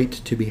 called The Right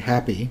to Be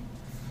Happy,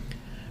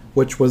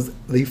 which was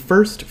the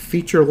first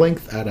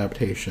feature-length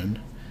adaptation,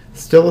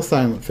 still a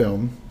silent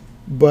film,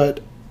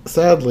 but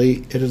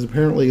sadly, it is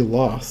apparently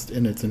lost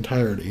in its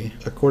entirety.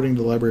 According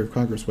to the Library of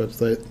Congress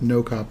website,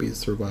 no copies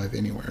survive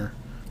anywhere.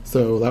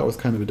 So that was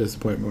kind of a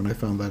disappointment when I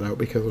found that out,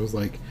 because it was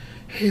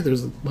hey,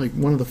 there's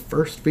one of the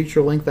first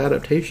feature-length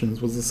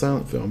adaptations was a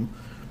silent film.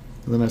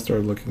 And then I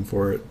started looking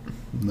for it.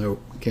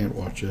 Nope, can't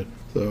watch it.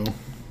 So,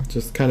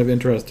 just kind of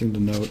interesting to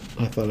note.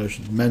 I thought I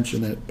should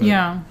mention it. But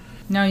yeah.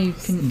 Now you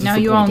can. Now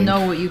you all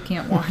know what you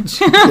can't watch.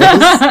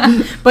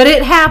 But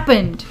it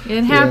happened.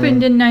 It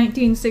happened in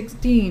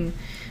 1916,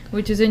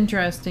 which is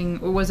interesting.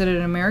 Was it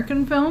an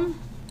American film?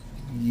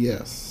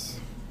 Yes.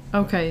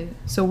 Okay,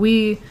 so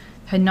we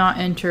had not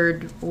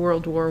entered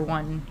World War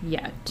I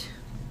yet.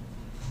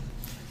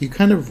 You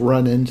kind of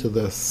run into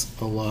this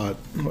a lot,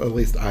 or at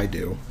least I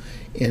do,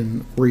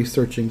 in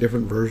researching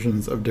different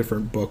versions of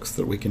different books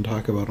that we can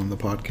talk about on the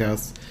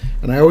podcast.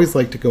 And I always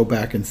like to go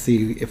back and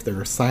see if there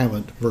are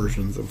silent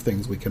versions of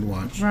things we can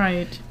watch.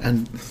 Right.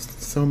 And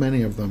so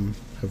many of them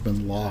have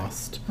been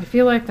lost. I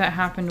feel like that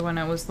happened when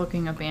I was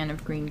looking up Anne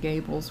of Green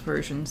Gables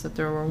versions, that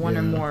there were one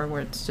or more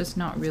where it's just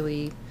not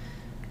really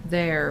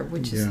there,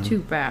 which is too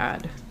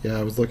bad. Yeah,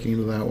 I was looking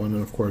into that one,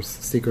 and of course,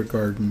 Secret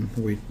Garden,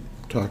 we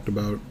talked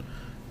about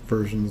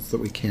versions that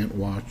we can't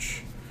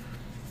watch.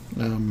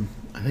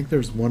 I think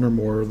there's one or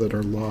more that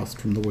are lost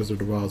from The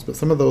Wizard of Oz, but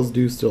some of those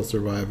do still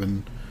survive,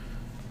 and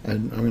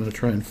I'm going to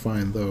try and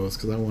find those,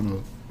 because I want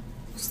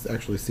to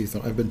actually see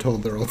some. I've been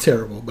told they're all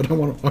terrible, but I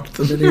want to watch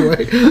them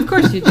anyway. Of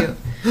course you do.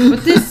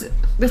 But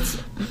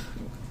this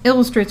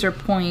illustrates our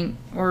point,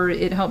 or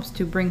it helps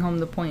to bring home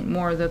the point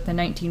more, that the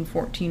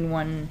 1914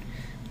 one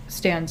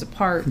stands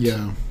apart.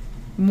 Yeah.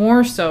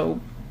 More so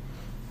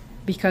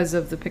because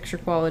of the picture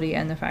quality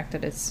and the fact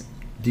that it's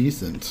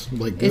decent,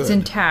 good. It's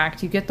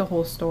intact. You get the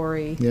whole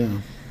story. Yeah.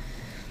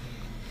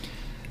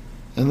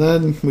 And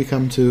then we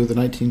come to the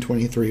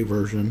 1923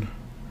 version.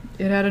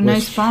 It had a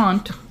nice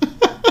font.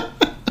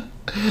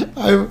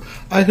 I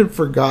had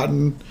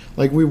forgotten,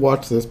 we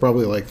watched this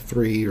probably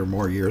 3 or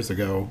more years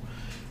ago,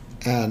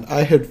 and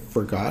I had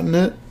forgotten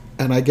it,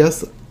 and I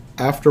guess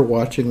after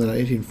watching the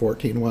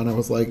 1914 one, I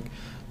was like,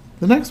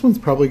 the next one's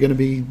probably going to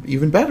be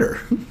even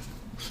better.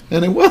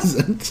 And it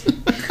wasn't.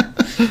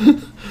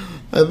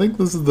 I think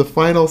this is the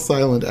final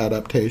silent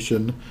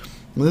adaptation.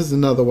 And this is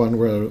another one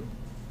where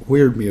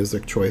weird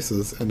music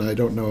choices, and I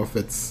don't know if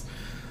it's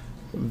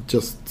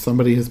just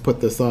somebody has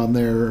put this on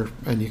there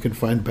and you can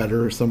find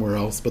better somewhere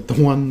else, but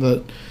the one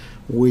that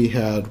we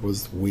had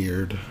was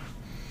weird.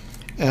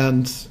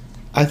 And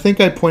I think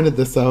I pointed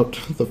this out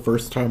the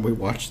first time we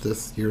watched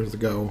this years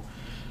ago.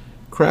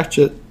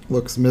 Cratchit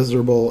looks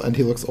miserable, and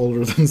he looks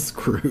older than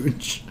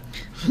Scrooge.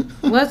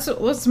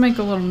 Let's make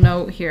a little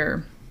note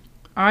here.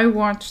 I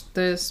watched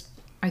this,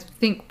 I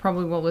think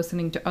probably while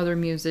listening to other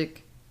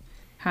music,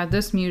 had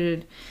this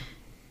muted.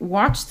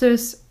 Watch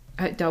this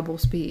at double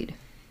speed,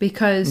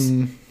 because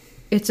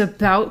it's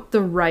about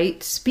the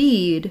right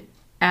speed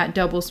at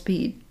double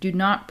speed. Do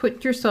not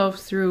put yourself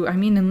through,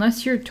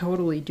 unless you're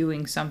totally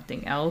doing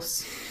something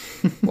else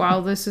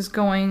while this is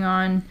going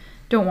on,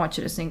 don't watch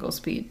it at single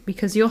speed,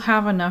 because you'll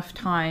have enough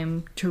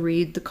time to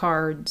read the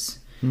cards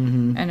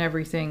and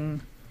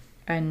everything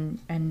and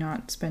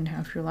not spend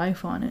half your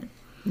life on it.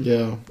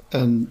 Yeah,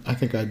 and I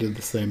think I did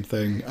the same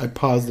thing. I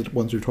paused it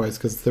once or twice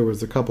because there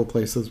was a couple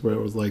places where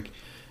it was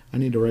I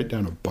need to write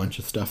down a bunch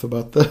of stuff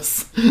about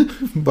this.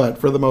 But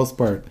for the most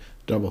part,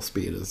 double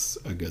speed is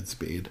a good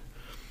speed.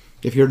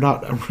 If you're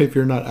not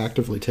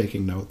actively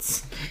taking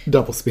notes,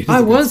 double speed is I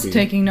a good was speed.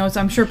 taking notes.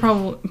 I'm sure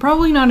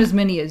probably not as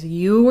many as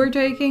you were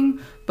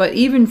taking, but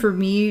even for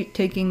me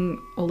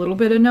taking a little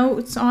bit of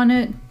notes on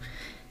it,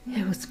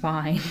 it was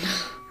fine.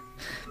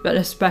 But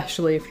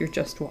especially if you're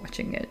just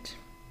watching it,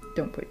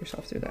 don't put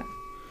yourself through that.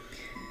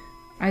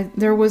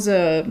 There was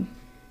an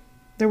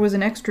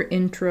extra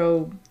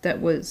intro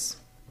that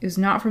is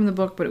not from the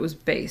book, but it was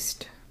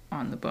based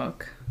on the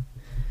book.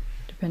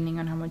 Depending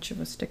on how much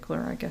of a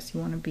stickler I guess you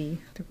want to be.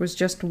 There was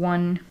just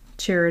one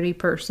charity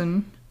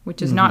person,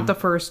 which is not the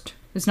first.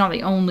 It's not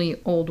the only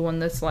old one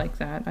that's like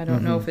that. I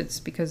don't know if it's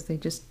because they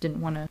just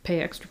didn't want to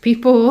pay extra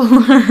people.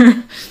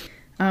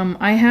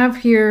 I have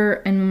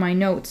here in my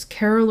notes,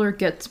 Caroler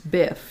gets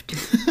biffed.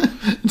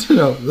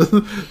 No, this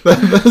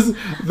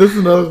is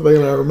another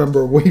thing that I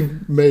remember we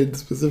made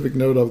specific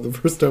note of the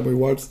first time we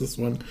watched this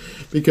one,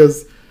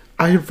 because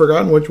I had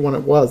forgotten which one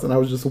it was, and I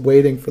was just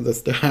waiting for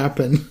this to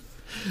happen.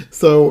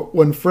 So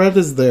when Fred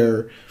is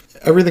there,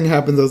 everything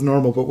happens as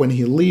normal, but when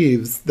he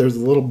leaves, there's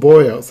a little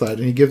boy outside,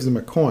 and he gives him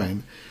a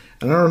coin.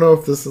 And I don't know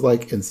if this is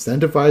like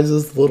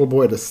incentivizes the little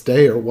boy to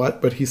stay or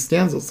what, but he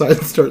stands outside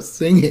and starts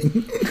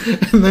singing.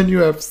 And then you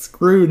have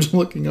Scrooge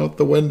looking out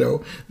the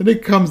window. And he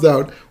comes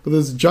out with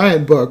this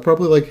giant book,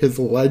 probably like his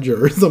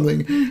ledger or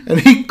something,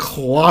 and he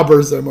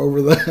clobbers him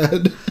over the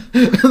head.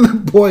 And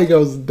the boy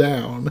goes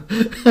down.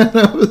 And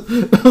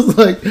I was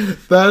like,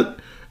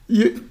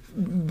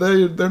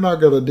 they're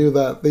not going to do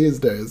that these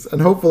days.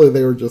 And hopefully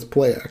they were just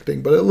play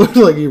acting, but it looked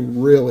like he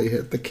really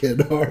hit the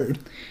kid hard.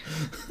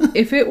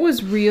 If it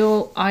was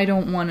real, I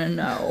don't want to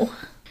know.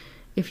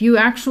 If you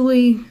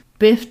actually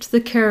biffed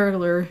the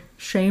caroler,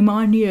 shame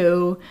on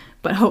you,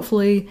 but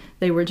hopefully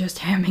they were just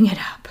hamming it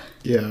up.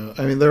 Yeah,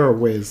 I mean, there are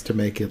ways to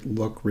make it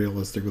look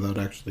realistic without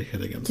actually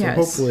hitting him. So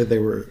hopefully they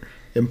were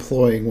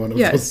employing one of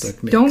those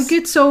techniques. Don't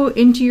get so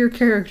into your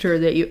character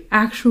that you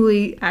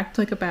actually act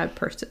like a bad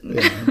person.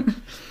 Yeah.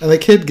 And the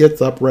kid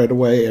gets up right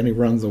away and he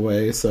runs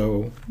away,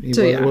 so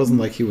it wasn't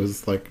like he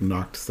was like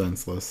knocked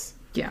senseless.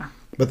 Yeah.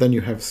 But then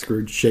you have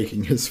Scrooge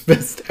shaking his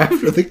fist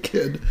after the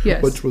kid,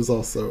 yes. Which was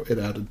also, it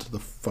added to the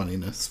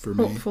funniness for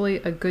me. Hopefully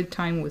a good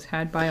time was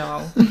had by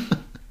all.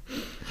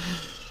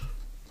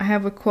 I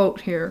have a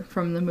quote here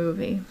from the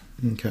movie.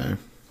 Okay.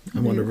 I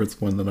wonder if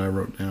it's one that I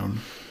wrote down.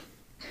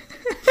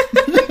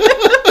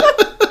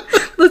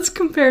 Let's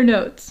compare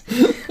notes.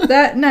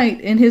 That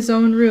night, in his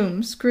own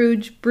room,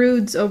 Scrooge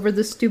broods over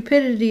the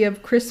stupidity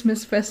of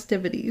Christmas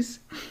festivities.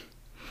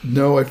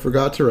 No, I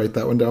forgot to write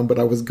that one down, but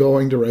I was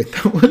going to write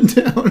that one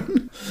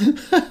down.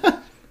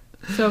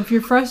 So if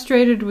you're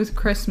frustrated with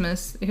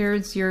Christmas,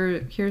 here's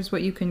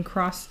what you can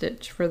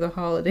cross-stitch for the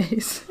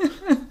holidays.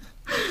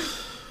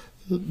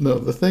 No,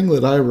 the thing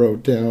that I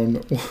wrote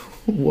down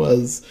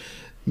was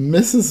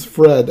Mrs.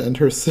 Fred and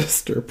her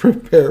sister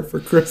prepare for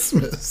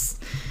Christmas.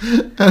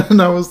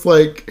 And I was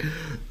like,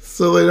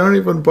 so they don't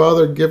even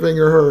bother giving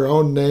her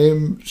own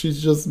name.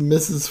 She's just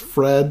Mrs.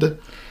 Fred,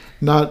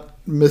 not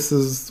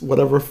Mrs.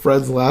 whatever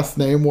Fred's last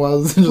name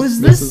was.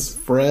 Just Mrs.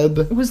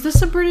 Fred. Was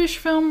this a British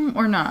film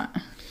or not?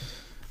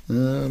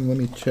 Let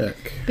me check.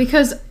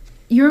 Because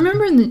you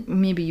remember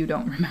maybe you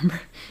don't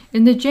remember.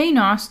 In the Jane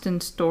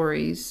Austen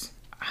stories,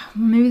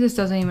 maybe this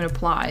doesn't even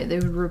apply. They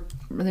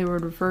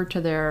would refer to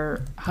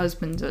their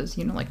husbands as,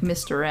 like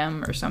Mr.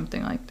 M or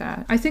something like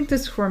that. I think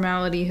this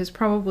formality has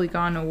probably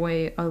gone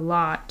away a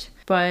lot,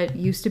 but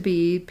used to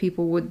be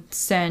people would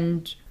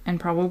send and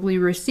probably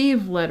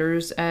receive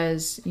letters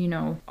as,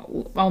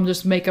 I'll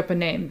just make up a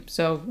name.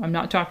 So I'm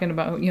not talking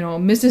about,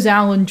 Mrs.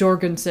 Alan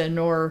Jorgensen,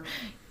 or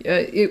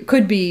it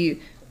could be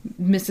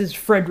Mrs.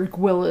 Frederick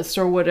Willis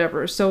or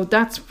whatever. So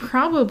that's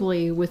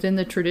probably within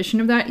the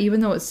tradition of that, even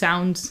though it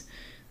sounds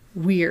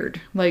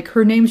weird. Like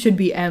her name should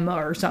be Emma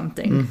or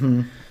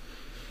something.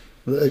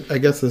 Mm-hmm. I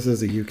guess this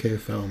is a UK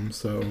film,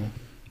 so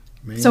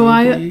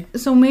maybe.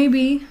 So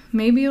maybe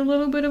a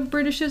little bit of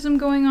Britishism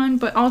going on,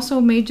 but also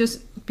may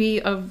just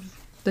be of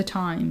the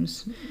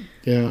times.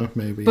 Yeah,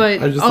 maybe.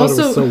 But I just thought it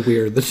was so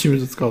weird that she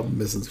was just called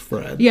Mrs.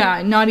 Fred.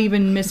 Yeah, not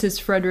even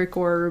Mrs. Frederick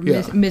or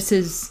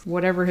Mrs.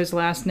 whatever his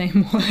last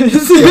name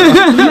was.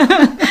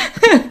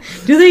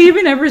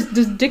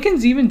 Does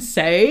Dickens even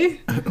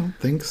say? I don't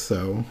think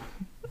so.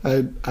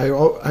 I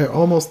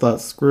almost thought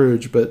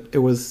Scrooge, but it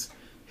was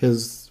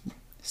his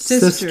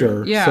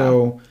sister. Yeah.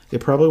 So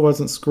it probably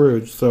wasn't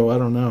Scrooge, so I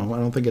don't know. I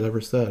don't think it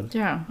ever said.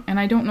 Yeah, and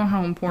I don't know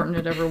how important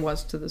it ever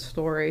was to the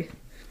story.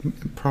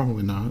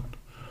 Probably not.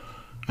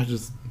 I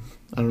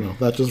don't know.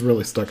 That just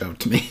really stuck out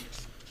to me.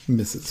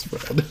 Mrs.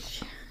 Fred.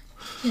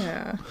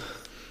 Yeah.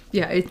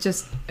 Yeah,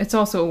 it's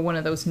also one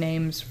of those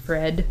names,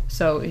 Fred,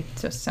 so it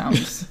just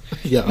sounds...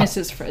 Yeah.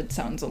 Mrs. Fred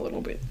sounds a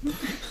little bit...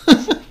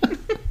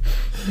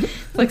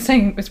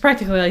 it's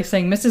practically like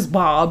saying Mrs.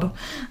 Bob.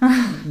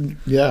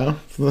 Yeah.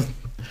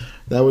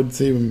 That would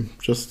seem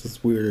just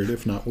as weird,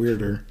 if not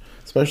weirder.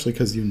 Especially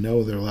because you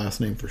know their last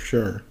name for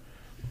sure.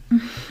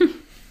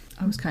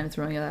 I was kind of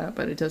throwing that out,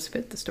 but it does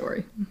fit the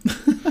story.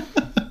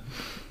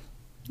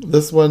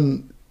 This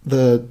one,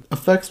 the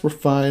effects were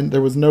fine.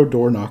 There was no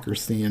door knocker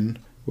scene.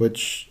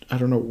 which I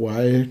don't know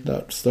why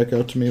that stuck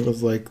out to me. It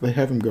was like, they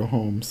have him go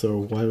home, so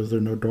why was there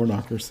no door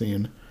knocker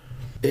scene?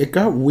 It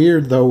got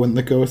weird, though, when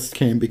the ghost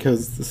came,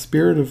 because the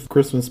spirit of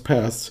Christmas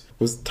Past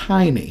was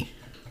tiny.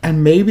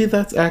 And maybe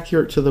that's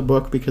accurate to the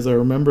book, because I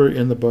remember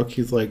in the book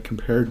he's, like,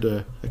 compared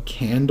to a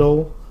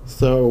candle.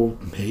 So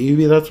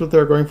maybe that's what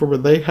they're going for,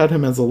 but they had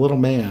him as a little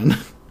man.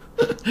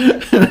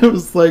 And it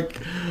was like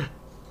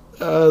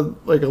a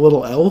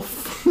little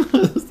elf.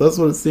 That's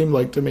what it seemed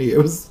like to me. It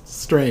was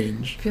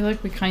strange. I feel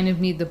like we kind of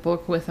need the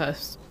book with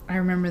us. I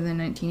remember the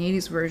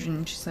 1980s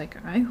version. She's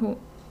like, I hope,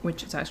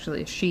 which is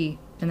actually a she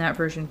in that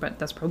version, but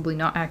that's probably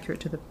not accurate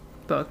to the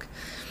book.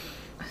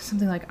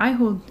 Something like, I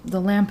hold the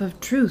lamp of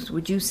truth.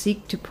 Would you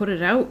seek to put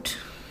it out?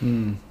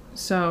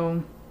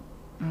 So,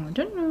 I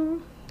don't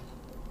know.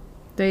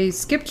 They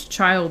skipped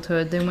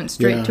childhood. They went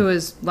straight to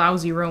his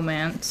lousy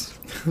romance.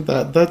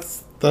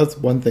 That's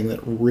one thing that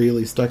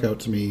really stuck out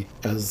to me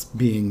as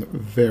being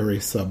very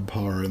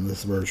subpar in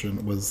this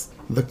version, was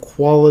the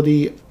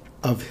quality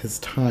of his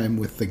time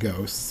with the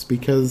ghosts,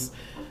 because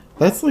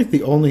that's like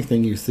the only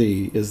thing you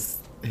see is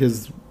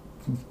his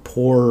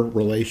poor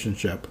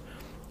relationship.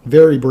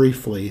 Very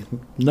briefly.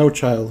 No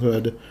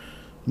childhood,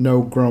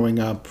 no growing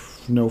up,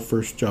 no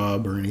first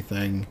job or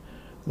anything.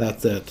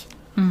 That's it.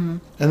 Mm-hmm.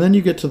 And then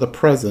you get to the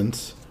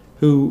present,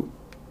 who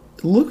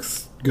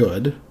looks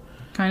good.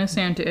 Kind of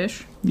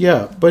Santa-ish.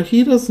 Yeah, but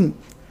he doesn't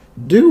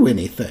do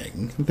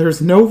anything.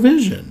 There's no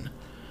vision.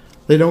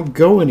 They don't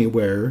go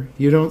anywhere.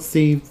 You don't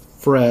see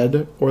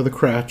Fred or the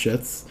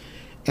Cratchits.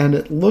 And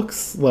it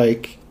looks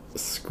like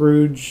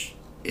Scrooge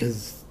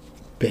is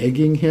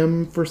begging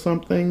him for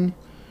something.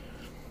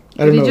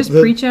 Did he just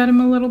preach at him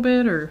a little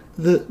bit, or?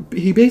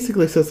 He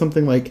basically says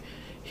something like,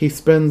 he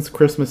spends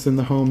Christmas in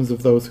the homes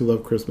of those who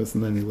love Christmas,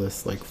 and then he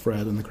lists, like,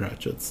 Fred and the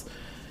Cratchits.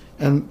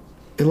 And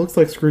it looks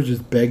like Scrooge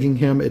is begging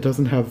him. It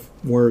doesn't have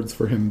words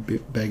for him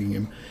begging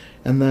him.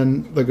 And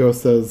then the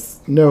ghost says,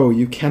 no,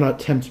 you cannot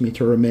tempt me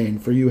to remain,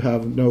 for you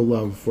have no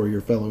love for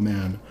your fellow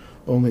man,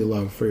 only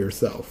love for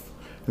yourself.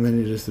 And then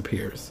he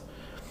disappears.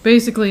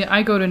 Basically,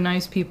 I go to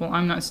nice people.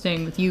 I'm not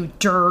staying with you,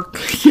 jerk.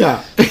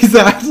 Yeah,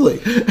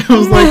 exactly. I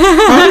was like,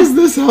 how does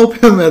this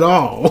help him at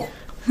all?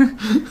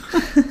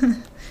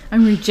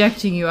 I'm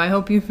rejecting you. I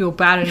hope you feel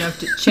bad enough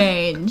to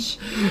change.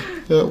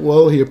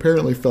 Well, he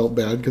apparently felt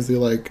bad because he,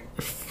 like,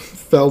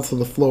 fell to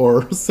the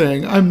floor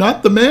saying, I'm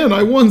not the man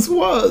I once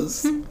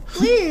was.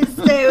 Please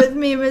stay with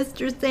me,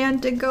 Mr.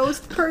 Santa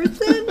Ghost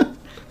Person.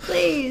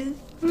 Please.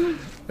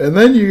 And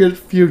then you get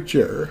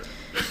Future.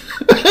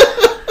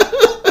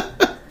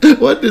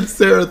 What did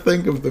Sarah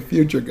think of the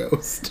Future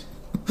Ghost?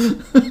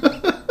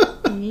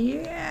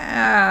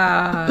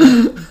 Yeah.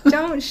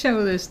 Don't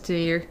show this to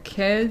your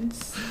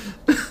kids.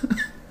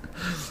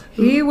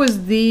 He was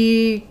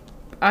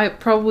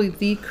probably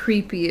the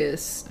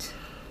creepiest.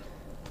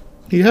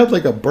 He had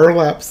like a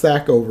burlap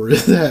sack over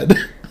his head.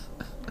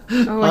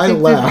 Oh, I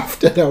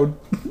laughed at how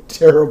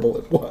terrible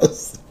it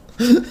was.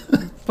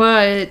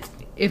 But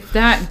if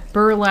that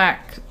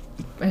burlap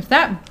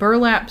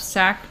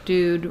sack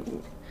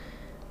dude,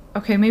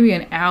 okay, maybe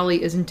an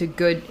alley isn't a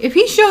good... If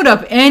he showed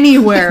up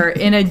anywhere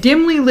in a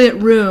dimly lit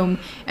room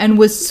and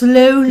was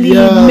slowly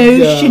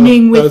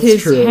motioning with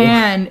his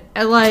hand,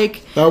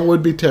 like... That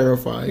would be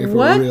terrifying for real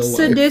life. What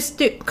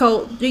sadistic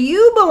cult do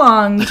you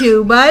belong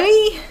to,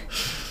 buddy?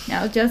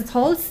 Now just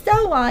hold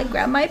still while I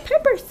grab my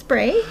pepper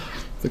spray.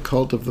 The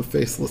cult of the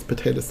faceless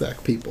potato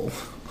sack people.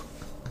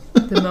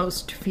 The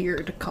most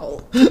feared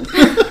cult.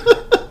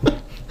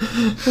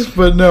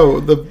 But no,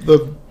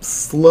 the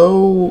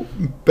slow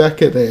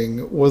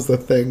beckoning was the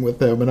thing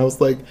with him, and I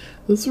was like,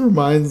 this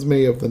reminds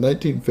me of the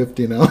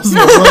 1959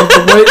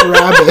 The White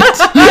Rabbit.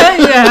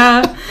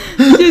 Yeah.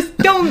 Just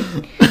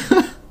don't...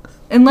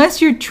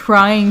 Unless you're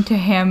trying to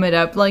ham it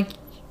up, like,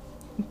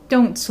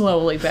 don't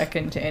slowly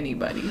beckon to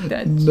anybody.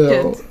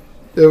 No.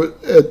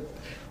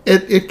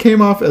 It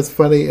came off as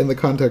funny in the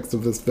context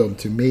of this film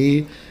to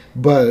me,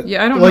 but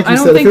yeah, I don't like know. you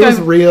said, if it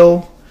was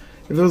real...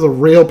 If there was a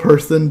real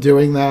person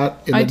doing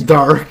that in the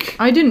dark...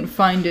 I didn't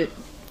find it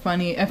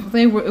funny. If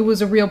it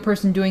was a real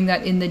person doing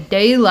that in the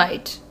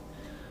daylight.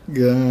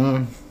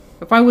 Yeah.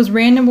 If I was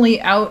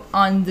randomly out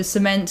on the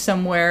cement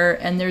somewhere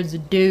and there's a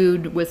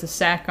dude with a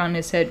sack on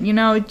his head,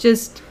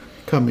 just...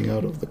 Coming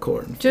out of the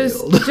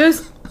cornfield.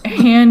 Just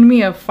hand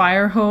me a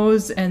fire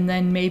hose and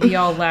then maybe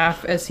I'll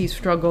laugh as he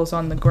struggles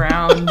on the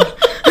ground.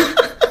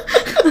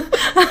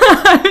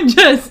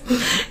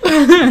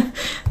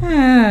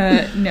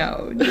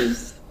 No,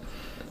 just...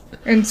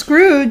 And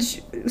Scrooge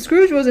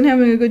wasn't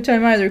having a good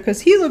time either,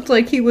 because he looked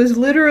like he was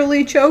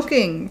literally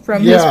choking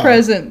from his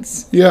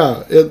presence.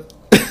 Yeah,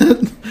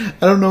 I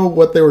don't know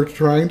what they were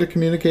trying to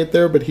communicate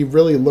there, but he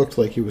really looked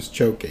like he was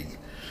choking.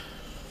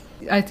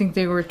 I think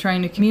they were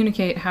trying to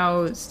communicate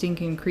how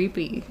stinking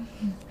creepy.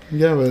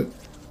 Yeah,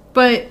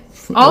 but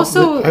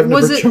also, I've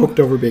never choked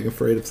over being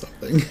afraid of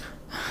something.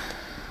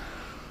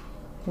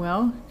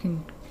 Well,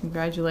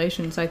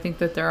 congratulations. I think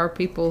that there are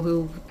people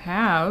who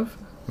have.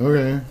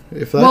 Okay.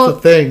 If that's a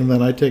thing,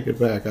 then I take it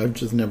back. I've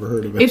just never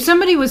heard of it. If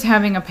somebody was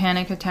having a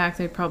panic attack,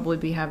 they'd probably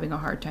be having a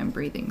hard time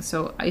breathing.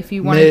 So if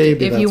you wanted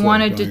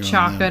to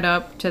chalk it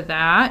up to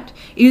that,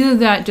 either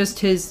that just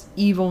his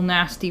evil,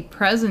 nasty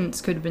presence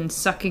could have been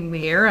sucking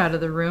the air out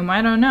of the room.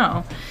 I don't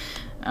know.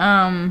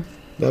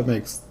 That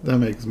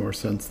makes more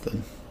sense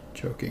than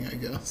choking, I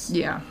guess.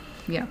 Yeah,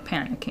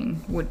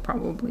 panicking would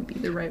probably be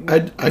the right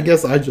word. I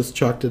guess I just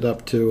chalked it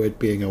up to it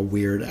being a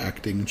weird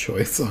acting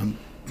choice on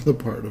the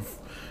part of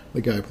the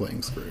guy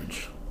playing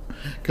Scrooge,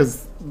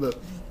 because the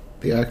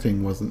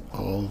acting wasn't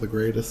all the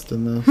greatest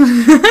in this.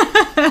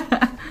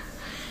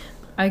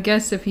 I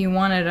guess if you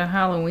wanted a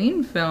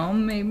Halloween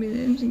film, maybe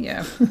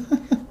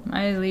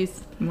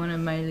one of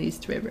my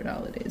least favorite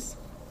holidays.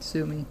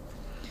 Sue me.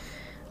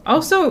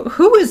 Also,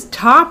 who is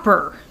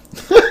Topper?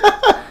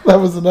 That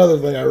was another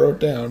thing I wrote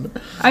down.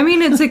 I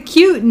mean, it's a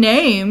cute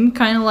name,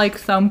 kind of like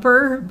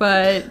Thumper,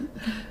 but...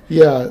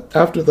 Yeah,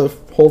 after the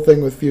whole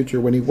thing with Future,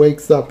 when he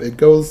wakes up, it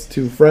goes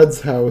to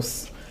Fred's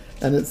house,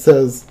 and it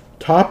says,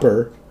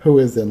 Topper, who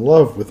is in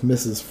love with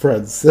Mrs.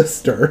 Fred's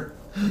sister.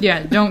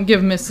 Yeah, don't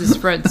give Mrs.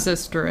 Fred's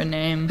sister a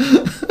name.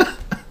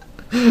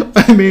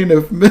 I mean,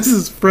 if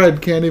Mrs.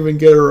 Fred can't even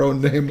get her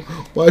own name,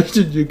 why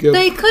should you give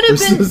her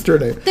sister a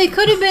name? They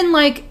could have been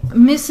like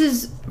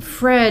Mrs.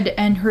 Fred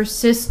and her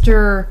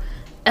sister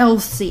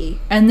Elsie,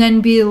 and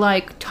then be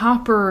like,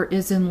 Topper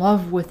is in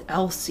love with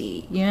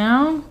Elsie, you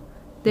know?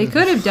 They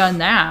could have done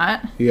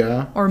that.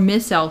 Yeah. Or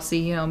Miss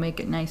Elsie, make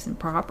it nice and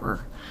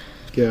proper.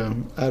 Yeah,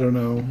 I don't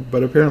know.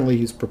 But apparently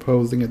he's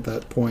proposing at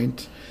that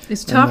point.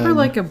 Is Topper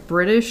like a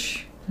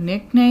British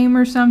nickname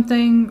or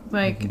something?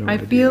 Like, I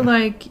feel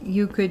like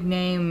you could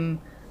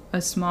name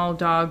a small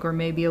dog or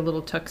maybe a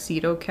little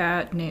tuxedo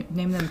cat,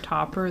 name them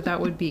Topper. That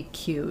would be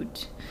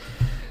cute.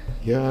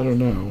 Yeah, I don't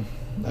know.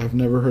 I've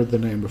never heard the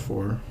name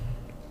before.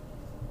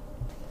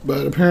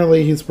 But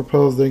apparently he's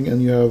proposing,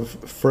 and you have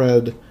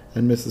Fred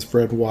and Mrs.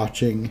 Fred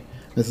watching.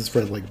 Mrs.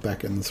 Fred,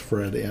 beckons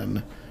Fred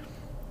in.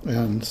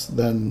 And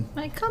then...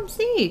 come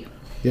see.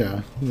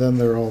 Yeah, then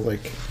they're all,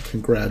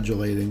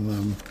 congratulating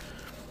them.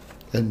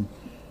 And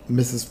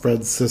Mrs.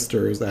 Fred's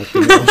sister is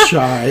acting all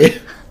shy.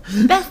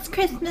 Best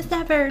Christmas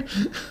ever!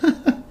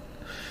 And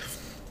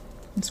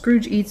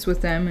Scrooge eats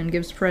with them and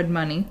gives Fred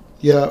money.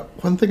 Yeah,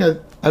 one thing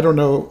I don't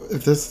know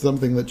if this is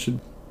something that should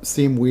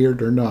seem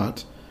weird or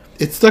not.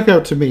 It stuck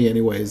out to me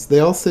anyways. They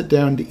all sit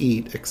down to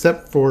eat,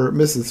 except for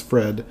Mrs.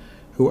 Fred,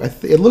 who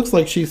it looks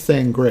like she's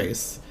saying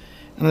grace.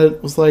 And I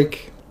was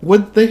like,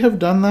 would they have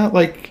done that?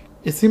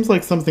 It seems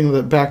like something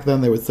that back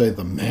then they would say,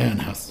 the man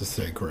has to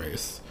say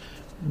grace.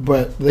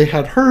 But they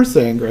had her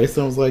saying grace,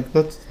 and I was like,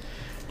 that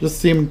just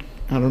seemed,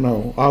 I don't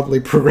know,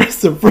 oddly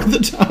progressive for the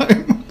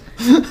time.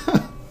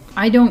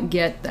 I don't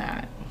get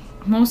that.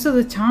 Most of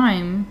the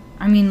time,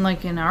 I mean,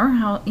 in our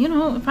house,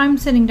 if I'm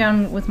sitting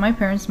down with my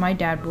parents, my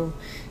dad will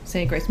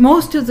say grace.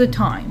 Most of the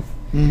time.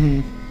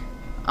 Mm-hmm.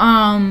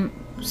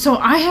 So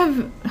I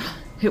have...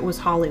 It was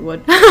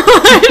Hollywood.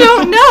 I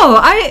don't know.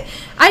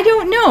 I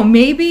don't know.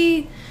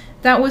 Maybe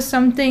that was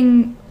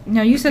something...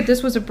 Now, you said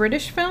this was a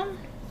British film?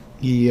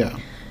 Yeah.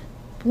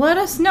 Let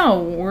us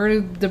know. Were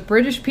the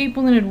British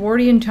people in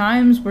Edwardian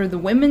times, were the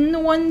women the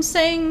ones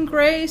saying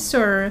grace?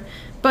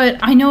 But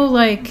I know,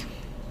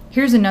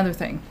 here's another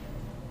thing,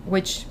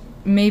 which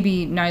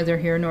maybe neither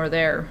here nor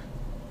there,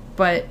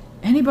 but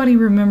anybody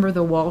remember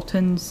the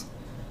Waltons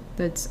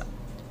that's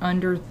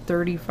under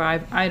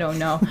 35? I don't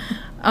know.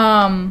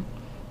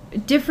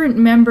 Different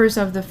members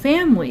of the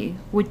family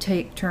would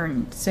take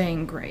turns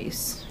saying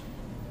grace.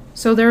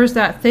 So there's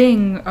that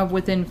thing of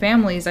within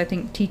families, I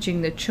think,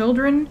 teaching the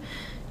children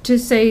to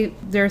say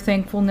their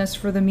thankfulness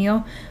for the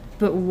meal.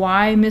 But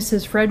why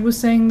Mrs. Fred was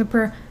saying the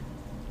prayer,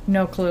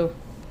 no clue.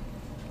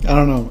 I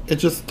don't know. It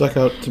just stuck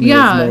out to me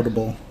as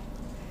notable.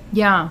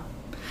 Yeah.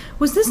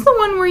 Was this the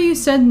one where you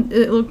said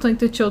it looked like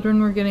the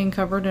children were getting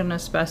covered in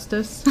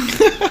asbestos?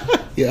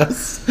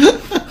 Yes.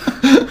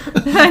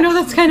 I know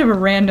that's kind of a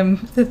random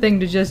thing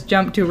to just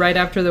jump to right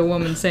after the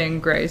woman saying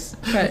grace.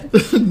 But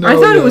No, I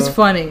thought it was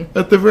funny.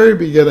 At the very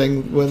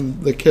beginning,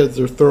 when the kids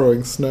are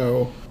throwing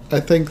snow, I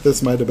think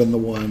this might have been the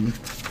one.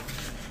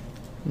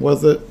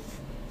 Was it?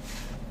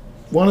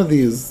 One of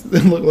these,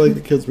 it looked like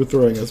the kids were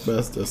throwing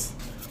asbestos.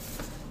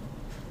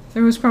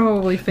 There was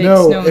probably fake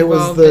snow involved. No, it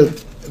was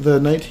the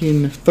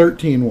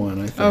 1913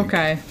 one, I think.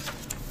 Okay.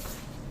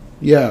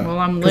 Yeah. Well,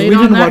 I'm late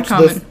on that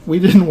comment. We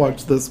didn't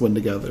watch this one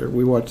together.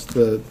 We watched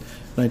the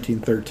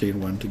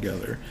 1913 one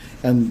together.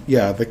 And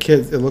yeah,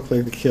 it looked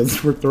like the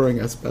kids were throwing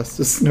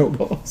asbestos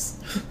snowballs.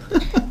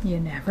 You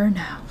never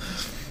know.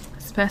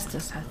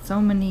 Asbestos has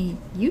so many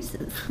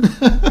uses.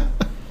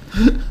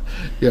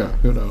 Yeah,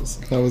 who knows?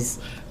 That was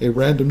a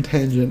random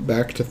tangent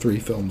back to 3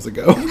 films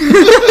ago.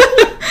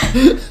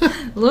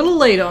 A little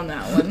late on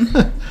that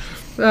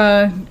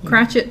one.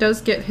 Cratchit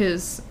does get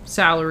his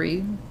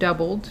salary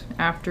doubled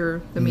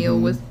after the meal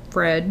with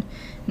Fred.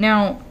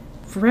 Now,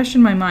 fresh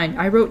in my mind,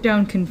 I wrote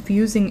down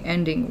confusing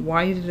ending.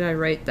 Why did I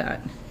write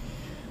that?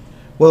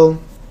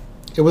 Well,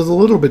 it was a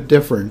little bit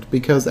different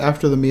because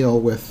after the meal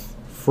with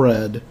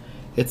Fred,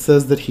 it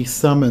says that he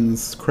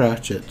summons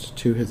Cratchit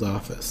to his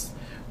office,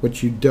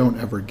 which you don't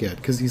ever get,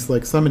 because he's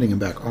like summoning him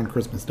back on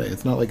Christmas Day.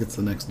 It's not like it's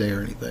the next day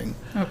or anything.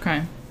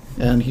 Okay.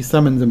 And he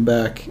summons him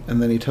back,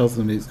 and then he tells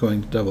them he's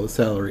going to double his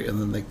salary,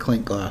 and then they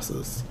clink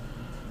glasses.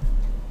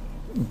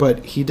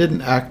 But he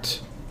didn't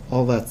act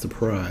all that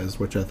surprised,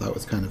 which I thought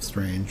was kind of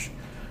strange.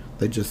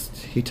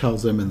 He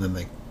tells him, and then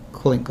they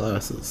clink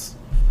glasses.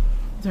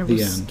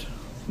 The end.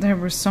 There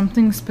was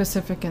something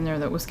specific in there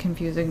that was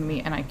confusing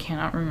me, and I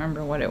cannot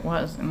remember what it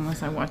was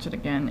unless I watch it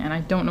again, and I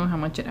don't know how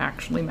much it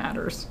actually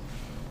matters.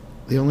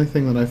 The only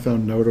thing that I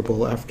found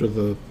notable after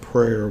the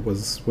prayer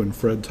was when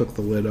Fred took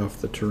the lid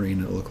off the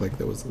tureen. It looked like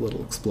there was a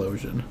little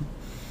explosion.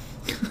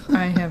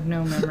 I have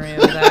no memory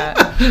of that.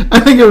 I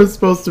think it was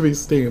supposed to be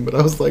steam, but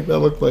I was like, that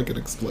looked like an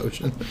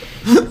explosion.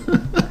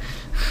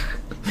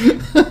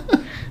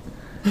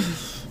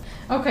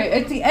 Okay,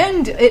 at the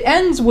end, it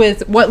ends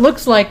with what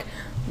looks like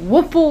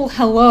 "Whoople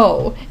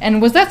hello,"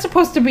 and was that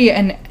supposed to be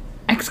an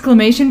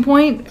exclamation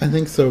point? I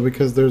think so,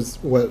 because there's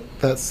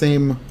that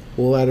same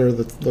letter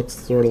that looks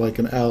sort of like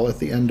an L at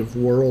the end of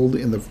world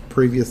in the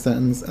previous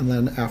sentence, and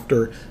then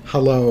after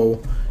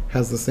hello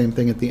has the same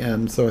thing at the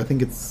end. So I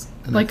think it's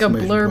like a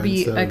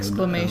blurby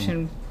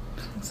exclamation.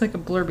 It's like a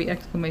blurby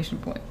exclamation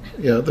point.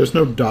 Yeah, there's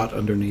no dot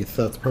underneath.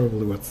 That's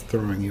probably what's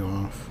throwing you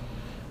off.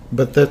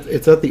 But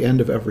it's at the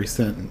end of every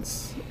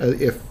sentence,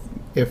 if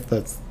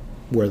that's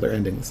where they're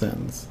ending the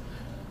sentence.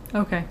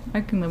 Okay,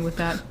 I can live with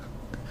that.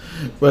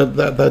 But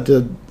that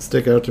did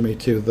stick out to me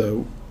too.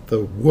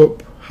 The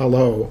whoop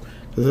hello.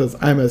 It says,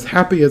 "I'm as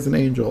happy as an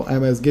angel.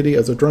 I'm as giddy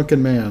as a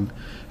drunken man.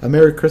 A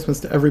Merry Christmas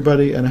to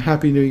everybody and a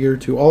Happy New Year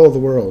to all of the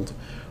world.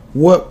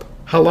 Whoop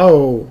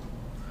hello."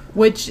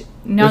 Which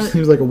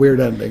seems like a weird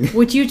ending.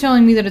 With you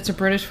telling me that it's a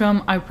British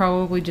film, I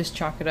probably just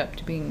chalk it up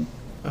to being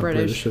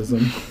British.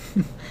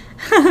 Britishism.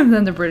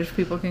 Then the British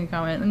people can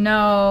comment,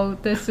 "No,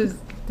 this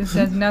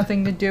has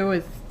nothing to do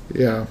with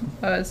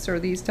us or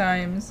these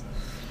times."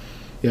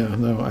 Yeah,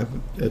 no,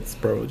 it's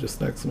probably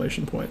just an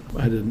exclamation point.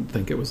 I didn't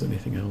think it was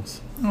anything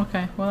else.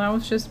 Okay, well, that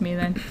was just me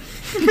then.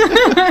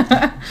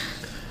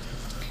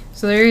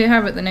 So there you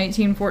have it. The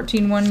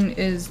 1914 one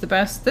is the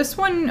best. This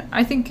one,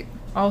 I think,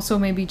 also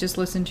maybe just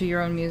listen to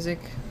your own music.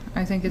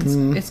 I think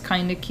it's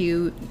kind of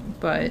cute,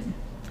 but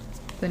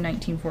the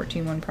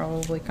 1914 one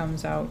probably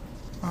comes out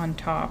on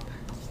top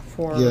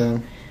for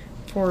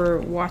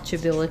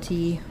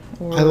watchability.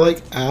 I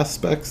like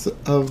aspects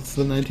of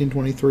the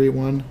 1923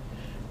 one,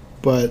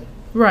 but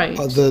right.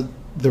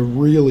 The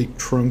really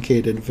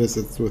truncated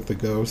visits with the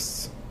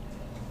ghosts,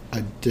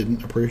 I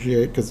didn't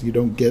appreciate because you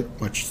don't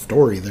get much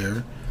story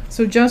there.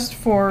 So just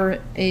for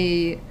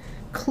a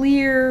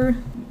clear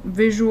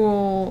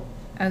visual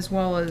as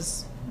well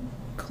as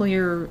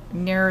clear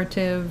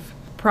narrative,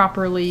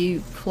 properly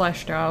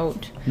fleshed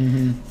out,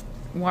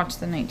 watch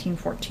the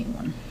 1914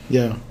 one.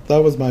 Yeah,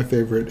 that was my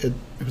favorite. It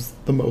was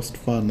the most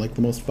fun, like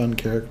the most fun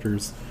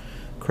characters.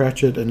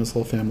 Cratchit and his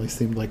whole family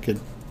seemed like a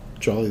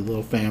jolly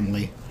little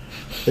family.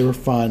 They were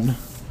fun,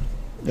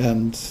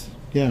 and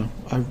yeah,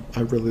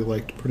 I really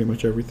liked pretty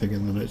much everything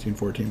in the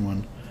 1914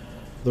 one.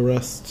 The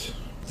rest,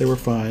 they were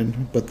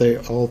fine, but they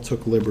all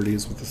took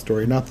liberties with the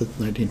story. Not that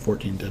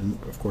 1914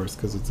 didn't, of course,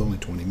 because it's only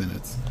 20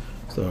 minutes,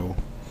 so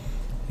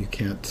you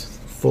can't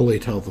fully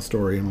tell the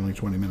story in only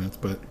 20 minutes,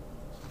 but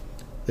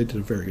they did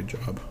a very good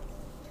job.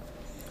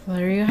 Well,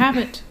 there you have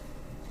it.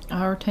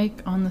 Our take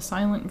on the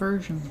silent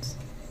versions.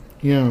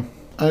 Yeah,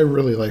 I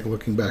really like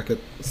looking back at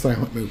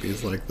silent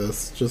movies like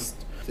this. Just,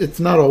 it's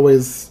not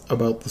always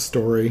about the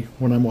story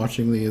when I'm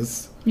watching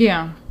these.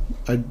 Yeah.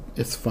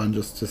 It's fun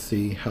just to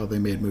see how they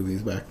made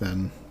movies back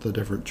then, the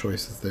different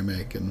choices they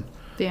make, and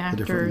the actors,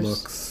 the different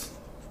looks,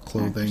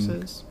 clothing.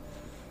 Actresses.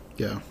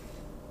 Yeah.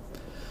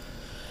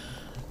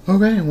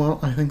 Okay, well,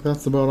 I think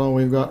that's about all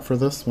we've got for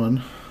this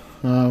one.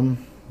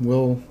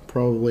 We'll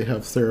probably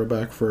have Sarah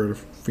back for a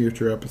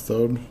future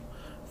episode,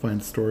 find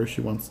a story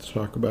she wants to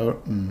talk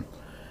about, and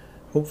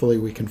hopefully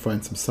we can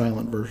find some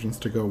silent versions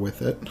to go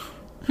with it.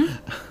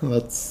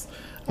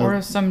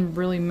 Or some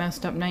really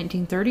messed up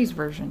 1930s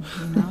version.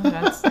 You know,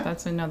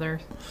 that's another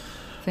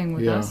thing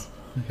with us.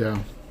 Yeah.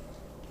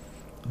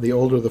 The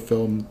older the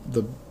film,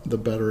 the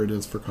better it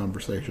is for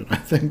conversation, I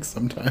think,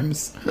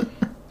 sometimes.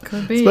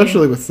 Could be.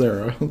 Especially with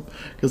Sarah,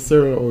 because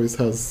Sarah always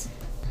has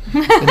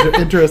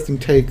interesting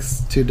takes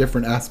to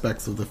different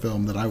aspects of the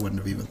film that I wouldn't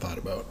have even thought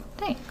about.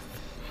 Thanks.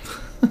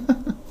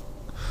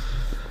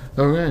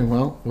 Okay,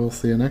 well, we'll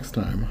see you next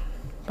time.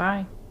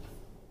 Bye.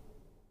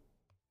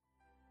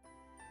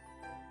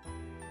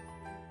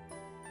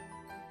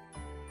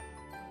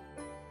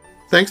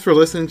 Thanks for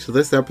listening to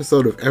this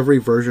episode of Every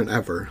Version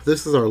Ever.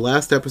 This is our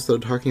last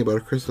episode talking about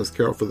A Christmas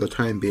Carol for the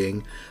time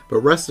being, but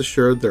rest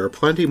assured there are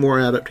plenty more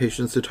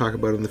adaptations to talk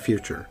about in the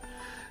future.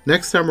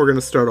 Next time we're going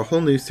to start a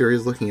whole new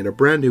series looking at a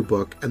brand new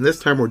book, and this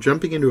time we're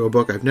jumping into a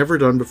book I've never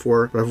done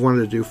before, but I've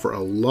wanted to do for a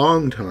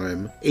long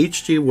time,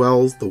 H.G.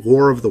 Wells' The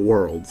War of the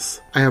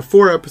Worlds. I have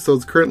 4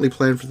 episodes currently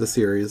planned for the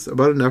series,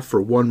 about enough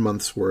for 1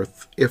 month's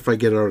worth, if I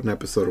get out an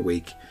episode a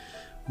week.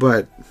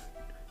 But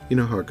You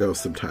know how it goes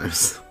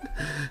sometimes.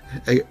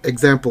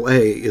 Example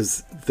A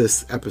is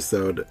this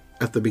episode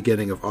at the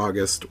beginning of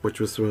August, which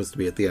was supposed to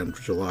be at the end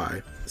of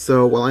July.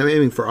 So while I'm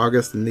aiming for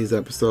August in these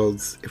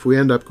episodes, if we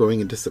end up going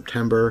into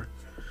September,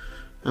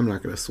 I'm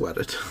not going to sweat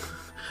it.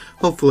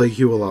 Hopefully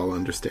you will all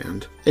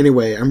understand.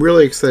 Anyway, I'm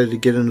really excited to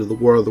get into The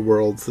War of the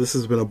Worlds. This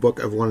has been a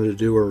book I've wanted to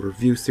do a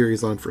review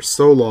series on for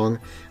so long,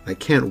 and I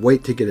can't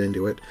wait to get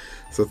into it.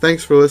 So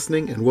thanks for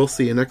listening, and we'll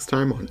see you next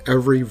time on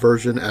Every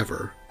Version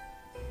Ever.